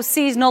been below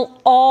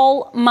seasonal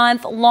all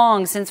month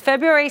long. Since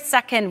February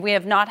 2nd, we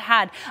have not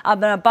had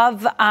an above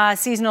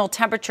seasonal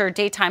temperature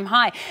daytime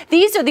high.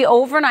 These are the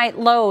overnight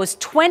lows.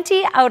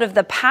 20 out of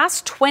the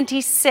past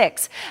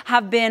 26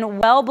 have been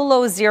well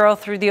below zero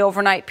through the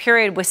overnight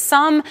period, with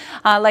some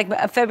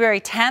like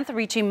February 10th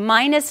reaching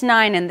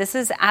 -9, and this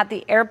is at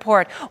the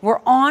airport.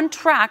 We're on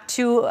track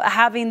to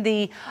having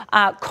the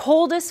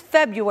coldest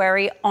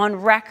February on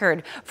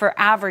record for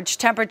average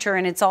temperature,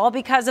 and it's all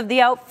because of the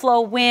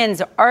outflow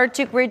winds,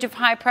 Arctic ridge of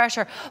high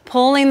pressure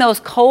pulling those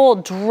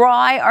cold,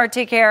 dry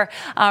Arctic air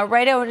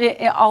right out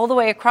all the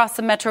way across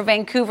the Metro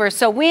Vancouver.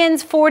 So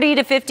winds 40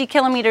 to 50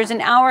 kilometers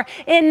an hour,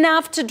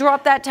 enough to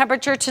drop that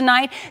temperature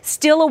tonight.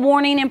 Still a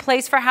warning in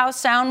place for Howe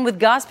Sound with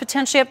gusts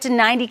potentially up to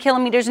 90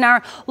 kilometers an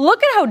hour.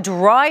 Look at how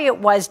dry it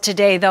was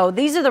today, though.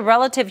 These are the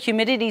relative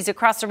humidities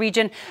across the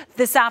region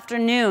this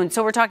afternoon.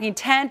 So we're talking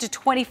 10 to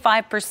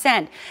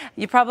 25%.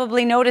 You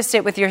probably noticed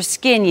it with your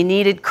skin. You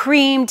needed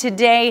cream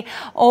today.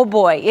 Oh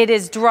boy, it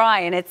is dry,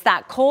 and it's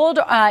that cold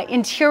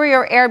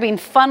interior air being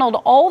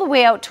funneled all the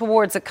way out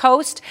towards the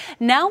coast.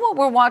 Now what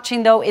we're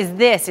watching, though, is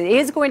this. It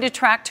is going to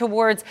track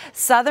towards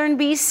southern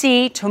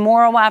BC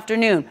tomorrow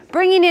afternoon,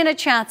 bringing in a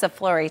chance of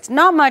flurries.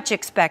 Not much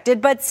expected,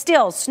 but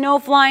still snow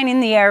flying in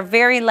the air,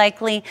 very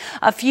likely.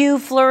 A few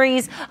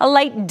flurries, a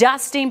light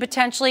dusting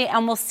potentially,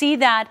 and we'll see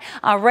that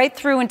right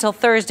through until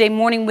Thursday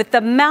morning, with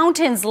the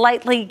mountains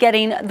likely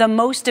getting the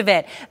most of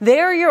it.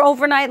 There are your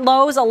overnight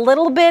lows, a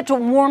little bit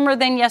warmer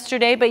than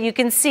yesterday, but you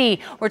can see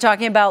we're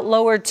talking about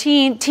lower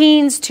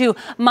teens to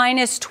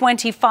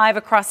 -25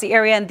 across the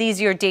area, and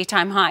these are your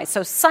daytime highs.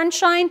 So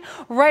sunshine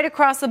right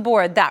across the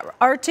board. That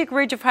Arctic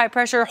ridge of high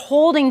pressure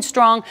holding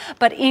strong,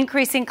 but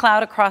increasing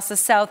cloud across the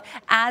south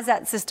as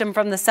that system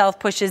from the south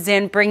pushes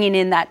in, bringing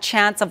in that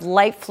chance of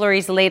light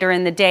flurries later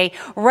in the day,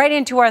 right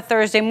into our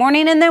Thursday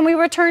morning. And then we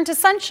return to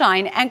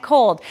sunshine and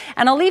cold.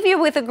 And I'll leave you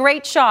with a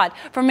great shot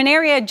from an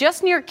area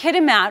just near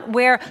Kitimat,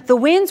 where the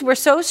winds were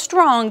so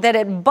strong that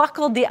it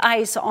buckled the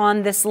ice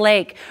on this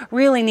lake.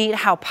 Really neat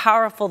how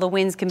powerful the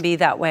winds can be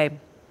that way.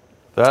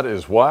 That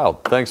is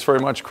wild. Thanks very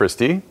much,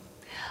 Christy.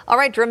 All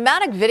right,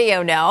 dramatic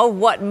video now.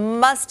 What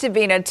must have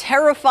been a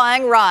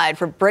terrifying ride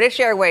for British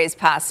Airways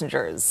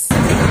passengers.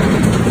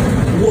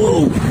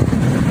 Whoa.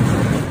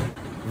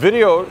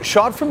 Video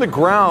shot from the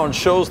ground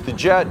shows the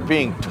jet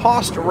being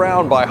tossed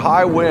around by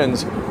high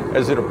winds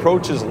as it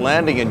approaches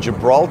landing in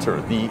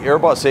Gibraltar. The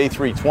Airbus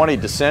A320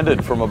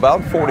 descended from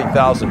about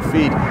 40,000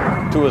 feet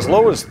to as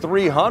low as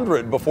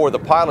 300 before the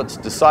pilots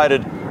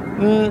decided,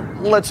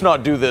 let's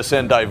not do this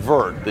and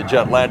divert. The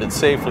jet landed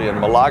safely in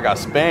Malaga,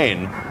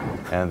 Spain,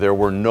 and there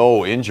were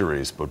no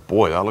injuries. But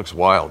boy, that looks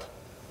wild.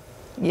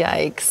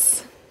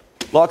 Yikes.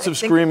 Lots of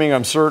screaming,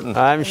 I'm certain.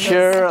 I'm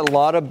sure a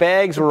lot of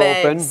bags were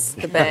open.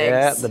 The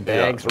bags. Yeah, the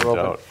bags were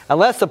open.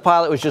 Unless the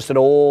pilot was just an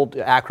old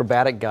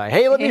acrobatic guy.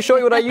 Hey, let me show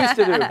you what I used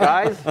to do,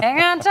 guys.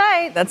 Hang on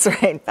tight. That's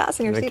right.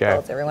 Fasten your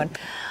seatbelts, everyone.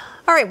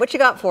 All right, what you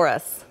got for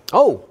us?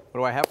 Oh,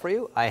 what do I have for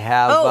you? I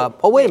have...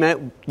 wait a minute.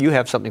 You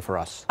have something for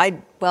us.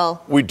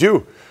 We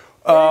do.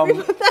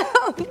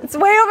 It's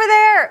way over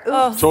there.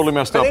 Ooh. Totally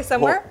messed up. Are they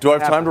somewhere? Do I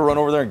have time to run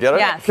over there and get it?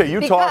 Yes. Okay,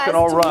 you talk and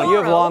I'll run. You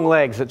have long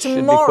legs. It should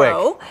be quick.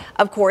 Tomorrow,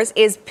 of course,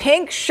 is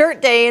Pink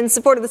Shirt Day in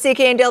support of the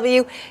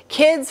CKNW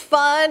Kids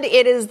Fund.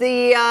 It is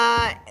the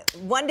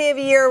one day of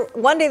the year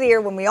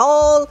when we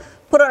all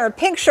put on our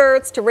pink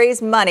shirts to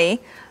raise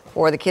money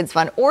for the Kids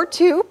Fund, or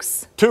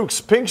toques.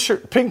 Toques,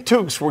 pink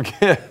toques.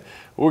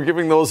 We're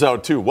giving those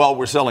out too. Well,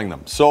 we're selling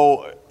them.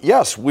 So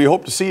yes, we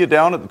hope to see you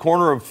down at the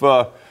corner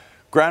of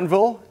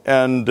Granville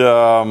and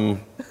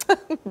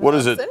what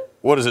is it?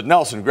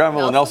 Nelson,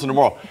 Granville and Nelson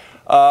tomorrow.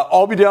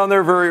 I'll be down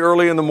there very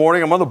early in the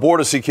morning. I'm on the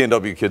board of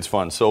CKNW Kids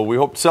Fund, so we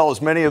hope to sell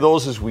as many of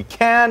those as we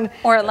can.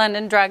 Or at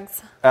London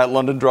Drugs. At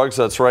London Drugs,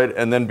 that's right,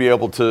 and then be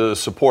able to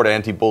support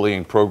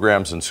anti-bullying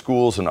programs in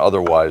schools and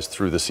otherwise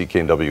through the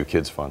CKNW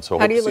Kids Fund. So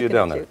hope to see you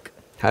down there.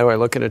 How do I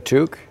look at a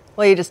toque?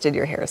 Well, you just did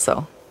your hair,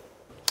 so.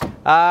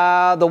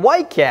 The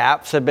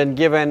Whitecaps have been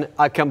given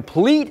a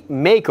complete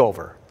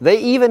makeover. They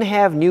even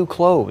have new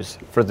clothes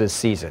for this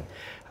season.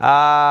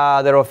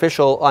 Their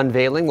official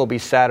unveiling will be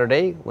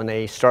Saturday when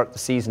they start the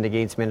season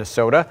against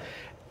Minnesota.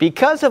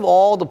 Because of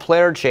all the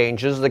player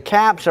changes, the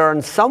Caps are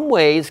in some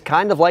ways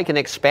kind of like an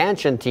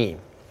expansion team.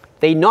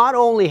 They not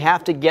only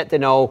have to get to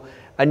know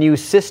a new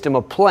system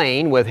of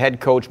playing with head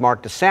coach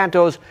Mark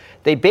DeSantos,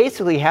 they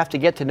basically have to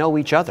get to know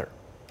each other.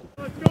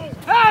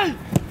 Hey!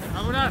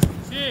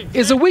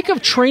 Is a week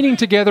of training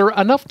together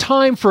enough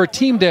time for a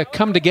team to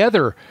come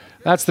together?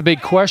 That's the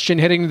big question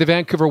heading to the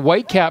Vancouver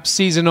Whitecaps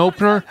season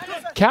opener.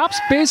 Caps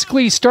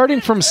basically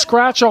starting from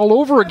scratch all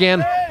over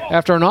again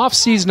after an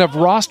off-season of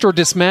roster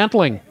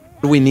dismantling.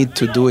 What we need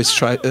to do is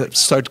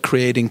start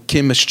creating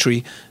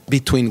chemistry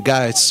between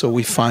guys so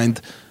we find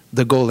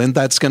the goal, and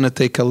that's going to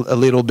take a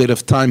little bit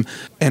of time.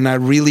 And I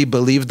really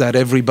believe that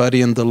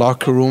everybody in the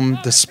locker room,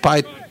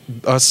 despite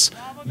us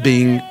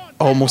being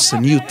almost a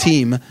new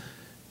team,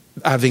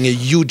 having a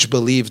huge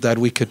belief that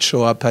we could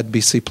show up at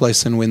BC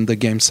Place and win the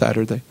game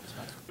Saturday.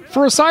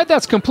 For a side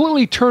that's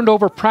completely turned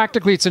over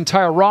practically its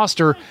entire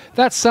roster,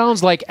 that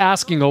sounds like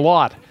asking a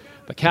lot.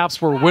 The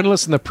Caps were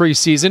winless in the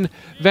preseason.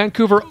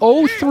 Vancouver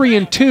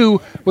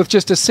 0-3-2 with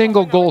just a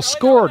single goal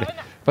scored.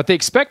 But they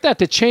expect that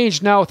to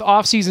change now with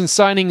off-season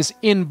signings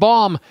in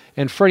Baum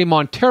and Freddie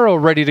Montero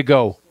ready to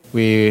go.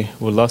 We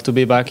would love to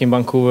be back in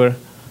Vancouver.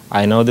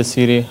 I know the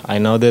city, I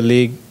know the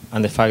league,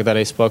 and the fact that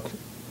I spoke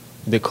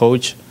with the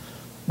coach,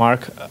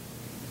 Mark,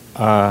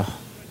 the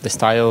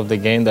style of the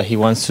game that he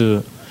wants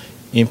to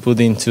input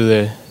into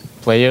the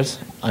players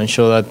and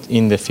show that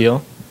in the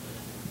field,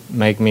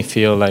 make me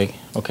feel like,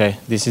 okay,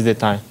 this is the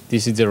time.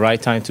 This is the right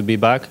time to be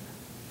back,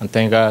 and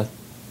thank God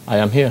I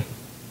am here.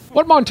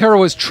 What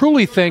Montero is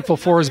truly thankful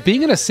for is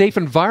being in a safe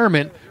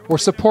environment where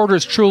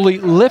supporters truly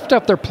lift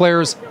up their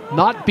players,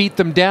 not beat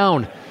them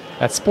down.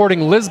 At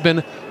Sporting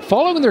Lisbon,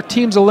 following their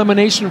team's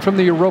elimination from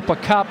the Europa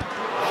Cup,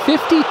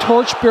 50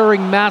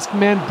 torch-bearing masked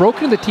men broke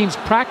into the team's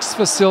practice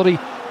facility,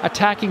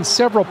 attacking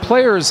several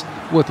players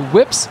with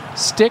whips,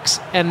 sticks,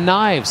 and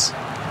knives.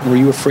 Were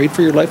you afraid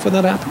for your life when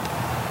that happened?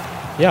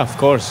 Yeah, of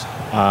course.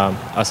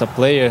 As a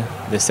player,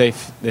 the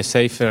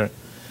safer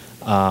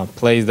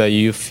place that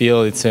you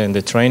feel it's in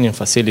the training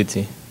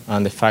facility,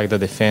 and the fact that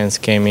the fans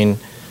came in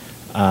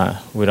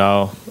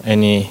without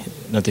any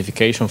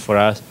notification for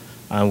us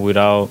and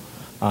without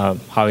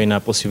having a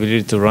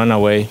possibility to run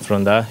away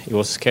from that, it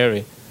was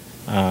scary.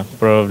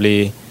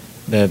 Probably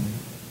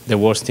the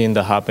worst thing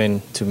that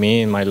happened to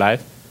me in my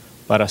life.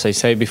 But as I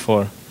said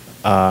before,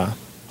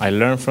 I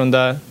learned from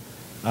that.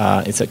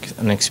 It's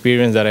an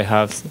experience that I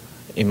have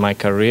in my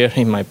career,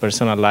 in my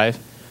personal life,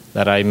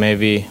 that I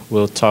maybe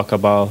will talk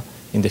about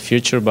in the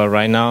future. But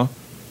right now,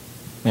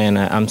 man,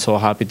 I'm so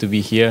happy to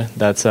be here.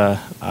 That's a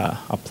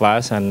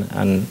plus,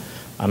 and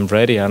I'm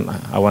ready.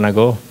 I want to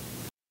go.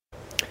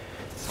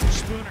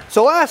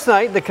 So last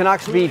night, the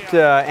Canucks beat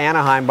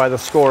Anaheim by the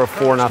score of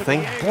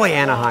 4-0. Boy,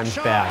 Anaheim's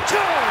bad.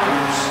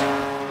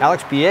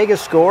 Alex Biega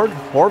scored.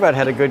 Horvat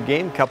had a good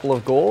game, couple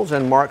of goals,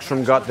 and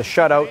Markstrom got the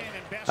shutout.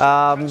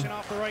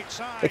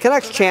 The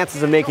Canucks'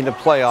 chances of making the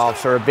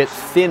playoffs are a bit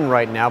thin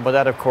right now, but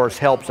that, of course,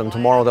 helps them.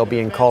 Tomorrow they'll be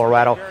in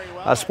Colorado.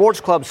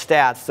 Sports Club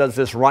Stats does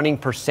this running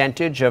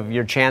percentage of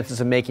your chances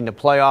of making the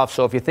playoffs.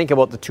 So if you think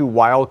about the two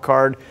wild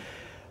card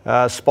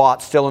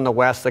spots still in the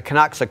West, the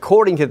Canucks,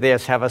 according to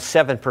this, have a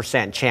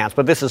 7% chance.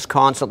 But this is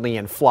constantly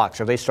in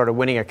flux. If they started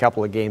winning a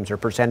couple of games, their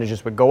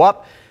percentages would go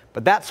up.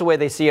 But that's the way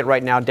they see it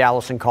right now.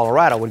 Dallas and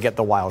Colorado would get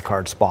the wild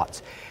card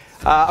spots.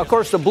 Of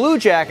course, the Blue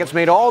Jackets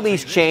made all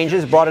these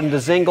changes, brought in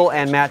Dzingel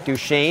and Matt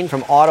Duchene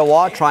from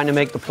Ottawa, trying to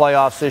make the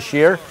playoffs this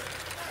year.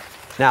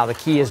 Now, the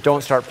key is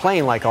don't start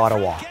playing like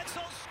Ottawa.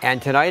 And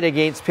tonight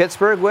against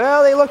Pittsburgh,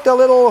 well, they looked a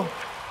little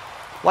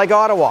like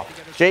Ottawa.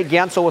 Jake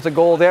Guentzel with a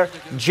goal there.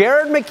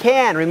 Jared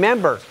McCann,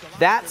 remember,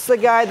 that's the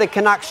guy the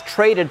Canucks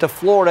traded to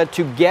Florida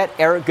to get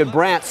Eric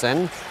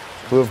Goodbranson,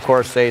 who, of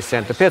course, they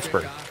sent to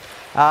Pittsburgh.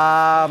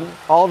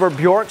 Oliver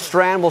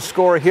Bjorkstrand will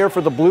score here for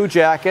the Blue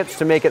Jackets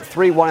to make it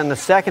 3-1 in the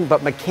second,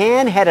 but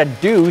McCann had a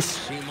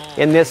deuce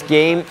in this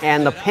game,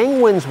 and the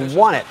Penguins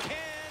won it.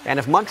 And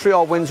if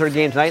Montreal wins their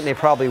game tonight, and they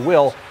probably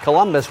will,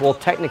 Columbus will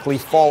technically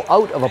fall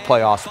out of a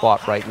playoff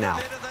spot right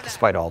now,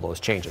 despite all those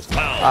changes.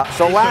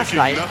 So last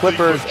night,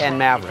 Clippers and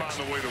Mavericks.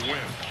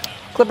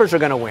 Clippers are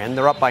going to win.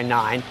 They're up by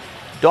 9.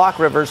 Doc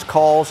Rivers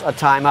calls a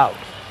timeout,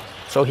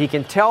 so he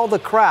can tell the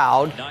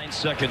crowd 9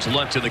 seconds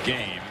left in the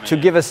game to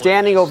give a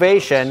standing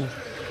ovation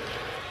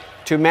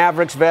to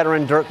Mavericks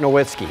veteran Dirk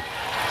Nowitzki,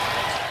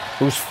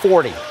 who's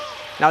 40.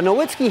 Now,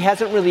 Nowitzki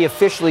hasn't really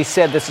officially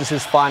said this is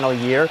his final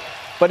year,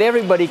 but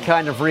everybody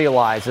kind of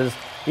realizes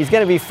he's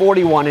going to be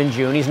 41 in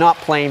June. He's not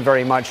playing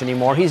very much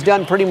anymore. He's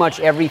done pretty much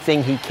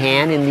everything he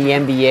can in the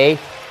NBA.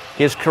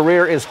 His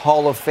career is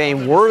Hall of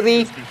Fame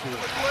worthy.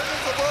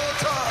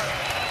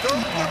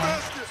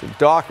 So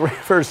Doc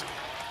Rivers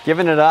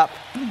giving it up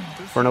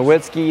for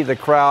Nowitzki. The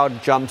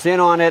crowd jumps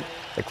in on it.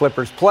 The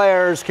Clippers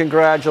players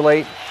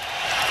congratulate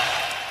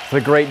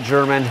the great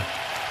German,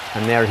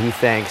 and there he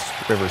thanks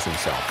Rivers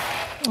himself.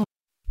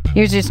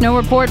 Here's your snow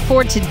report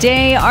for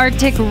today.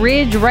 Arctic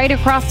Ridge right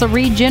across the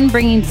region,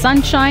 bringing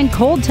sunshine,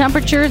 cold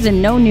temperatures,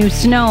 and no new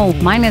snow.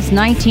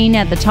 -19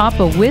 at the top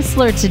of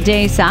Whistler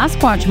today.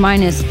 Sasquatch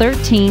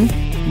 -13.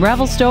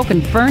 Revelstoke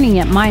and Fernie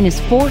at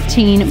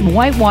 -14.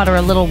 Whitewater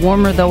a little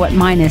warmer, though, at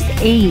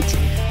 -8.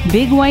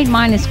 Big White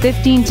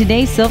 -15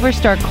 today. Silver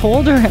Star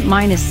colder at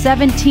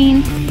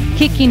 -17.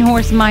 Kicking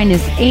Horse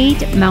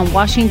 -8. Mount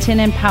Washington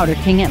and Powder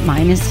King at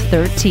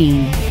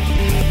 -13.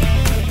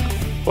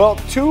 Well,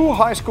 2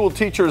 high school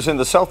teachers in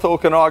the South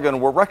Okanagan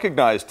were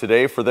recognized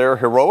today for their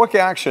heroic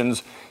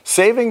actions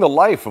saving the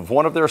life of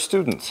one of their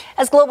students.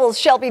 As Global's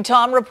Shelby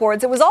Tom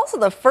reports, it was also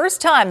the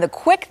first time the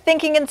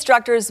quick-thinking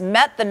instructors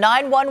met the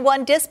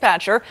 911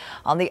 dispatcher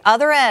on the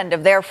other end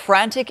of their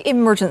frantic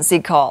emergency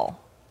call.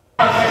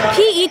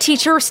 PE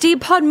teacher Steve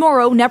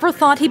Podmoro never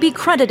thought he'd be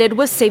credited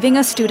with saving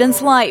a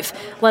student's life,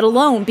 let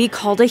alone be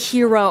called a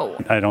hero.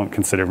 I don't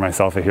consider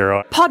myself a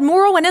hero.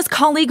 Podmoro and his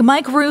colleague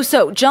Mike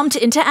Russo jumped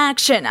into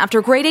action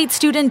after grade 8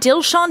 student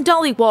Dilshan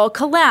Dhaliwal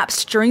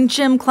collapsed during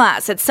gym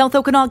class at South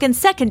Okanagan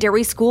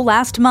Secondary School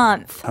last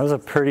month. That was a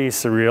pretty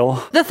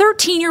surreal. The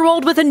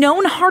 13-year-old with a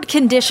known heart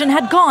condition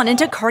had gone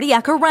into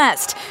cardiac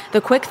arrest.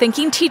 The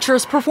quick-thinking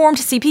teachers performed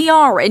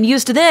CPR and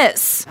used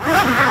this,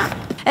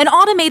 an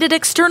automated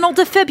external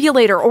defibrillator,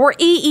 or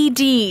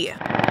AED.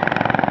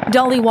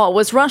 Dhaliwal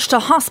was rushed to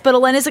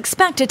hospital and is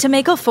expected to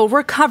make a full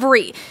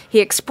recovery. He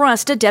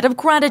expressed a debt of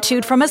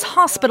gratitude from his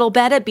hospital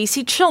bed at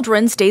BC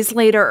Children's days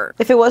later.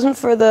 If it wasn't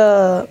for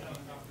the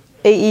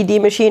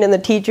AED machine and the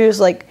teachers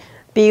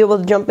being able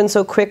to jump in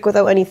so quick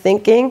without any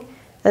thinking,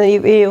 and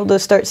then be able to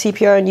start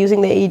CPR and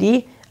using the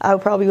AED, I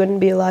probably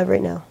wouldn't be alive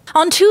right now.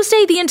 On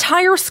Tuesday, the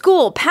entire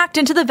school packed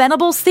into the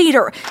Venables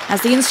Theatre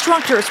as the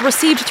instructors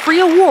received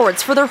 3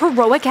 awards for their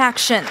heroic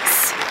actions.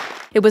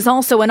 It was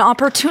also an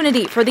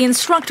opportunity for the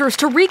instructors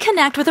to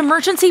reconnect with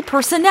emergency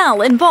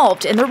personnel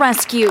involved in the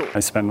rescue.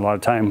 I spent a lot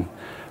of time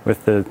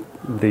with the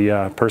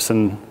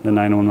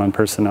 911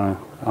 person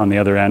on the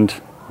other end,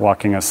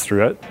 walking us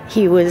through it.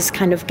 He was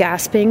kind of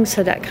gasping,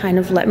 so that kind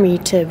of led me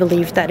to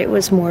believe that it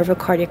was more of a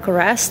cardiac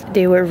arrest.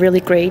 They were really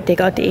great. They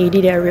got the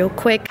AED there real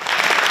quick.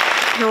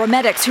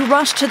 Paramedics who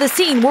rushed to the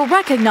scene were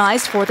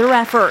recognized for their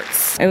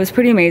efforts. It was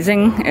pretty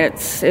amazing.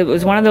 It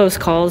was one of those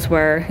calls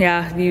where,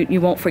 you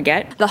won't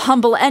forget. The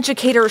humble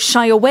educators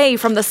shy away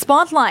from the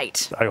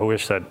spotlight. I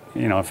wish that,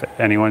 if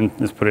anyone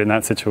is put in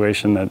that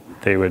situation, that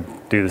they would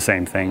do the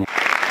same thing.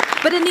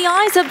 But in the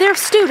eyes of their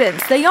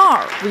students, they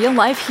are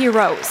real-life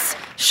heroes.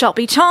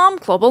 Shelby Tom,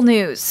 Global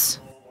News.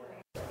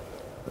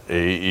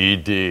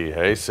 AED,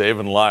 hey,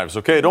 saving lives.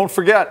 Okay, don't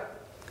forget.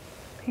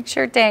 Pink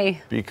Shirt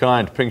Day. Be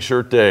kind. Pink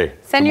Shirt Day.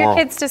 Send tomorrow.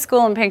 your kids to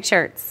school in pink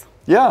shirts.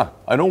 Yeah,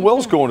 I know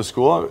Will's going to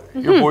school.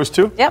 Your boys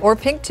too? Yep. Or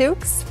pink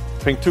toques.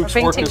 Pink toques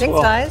work as pink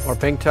well. ties. Or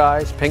pink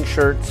ties, pink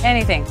shirts.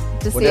 Anything.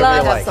 Just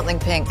love to have something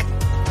pink.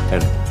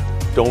 And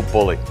don't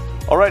bully.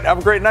 All right, have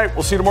a great night.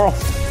 We'll see you tomorrow.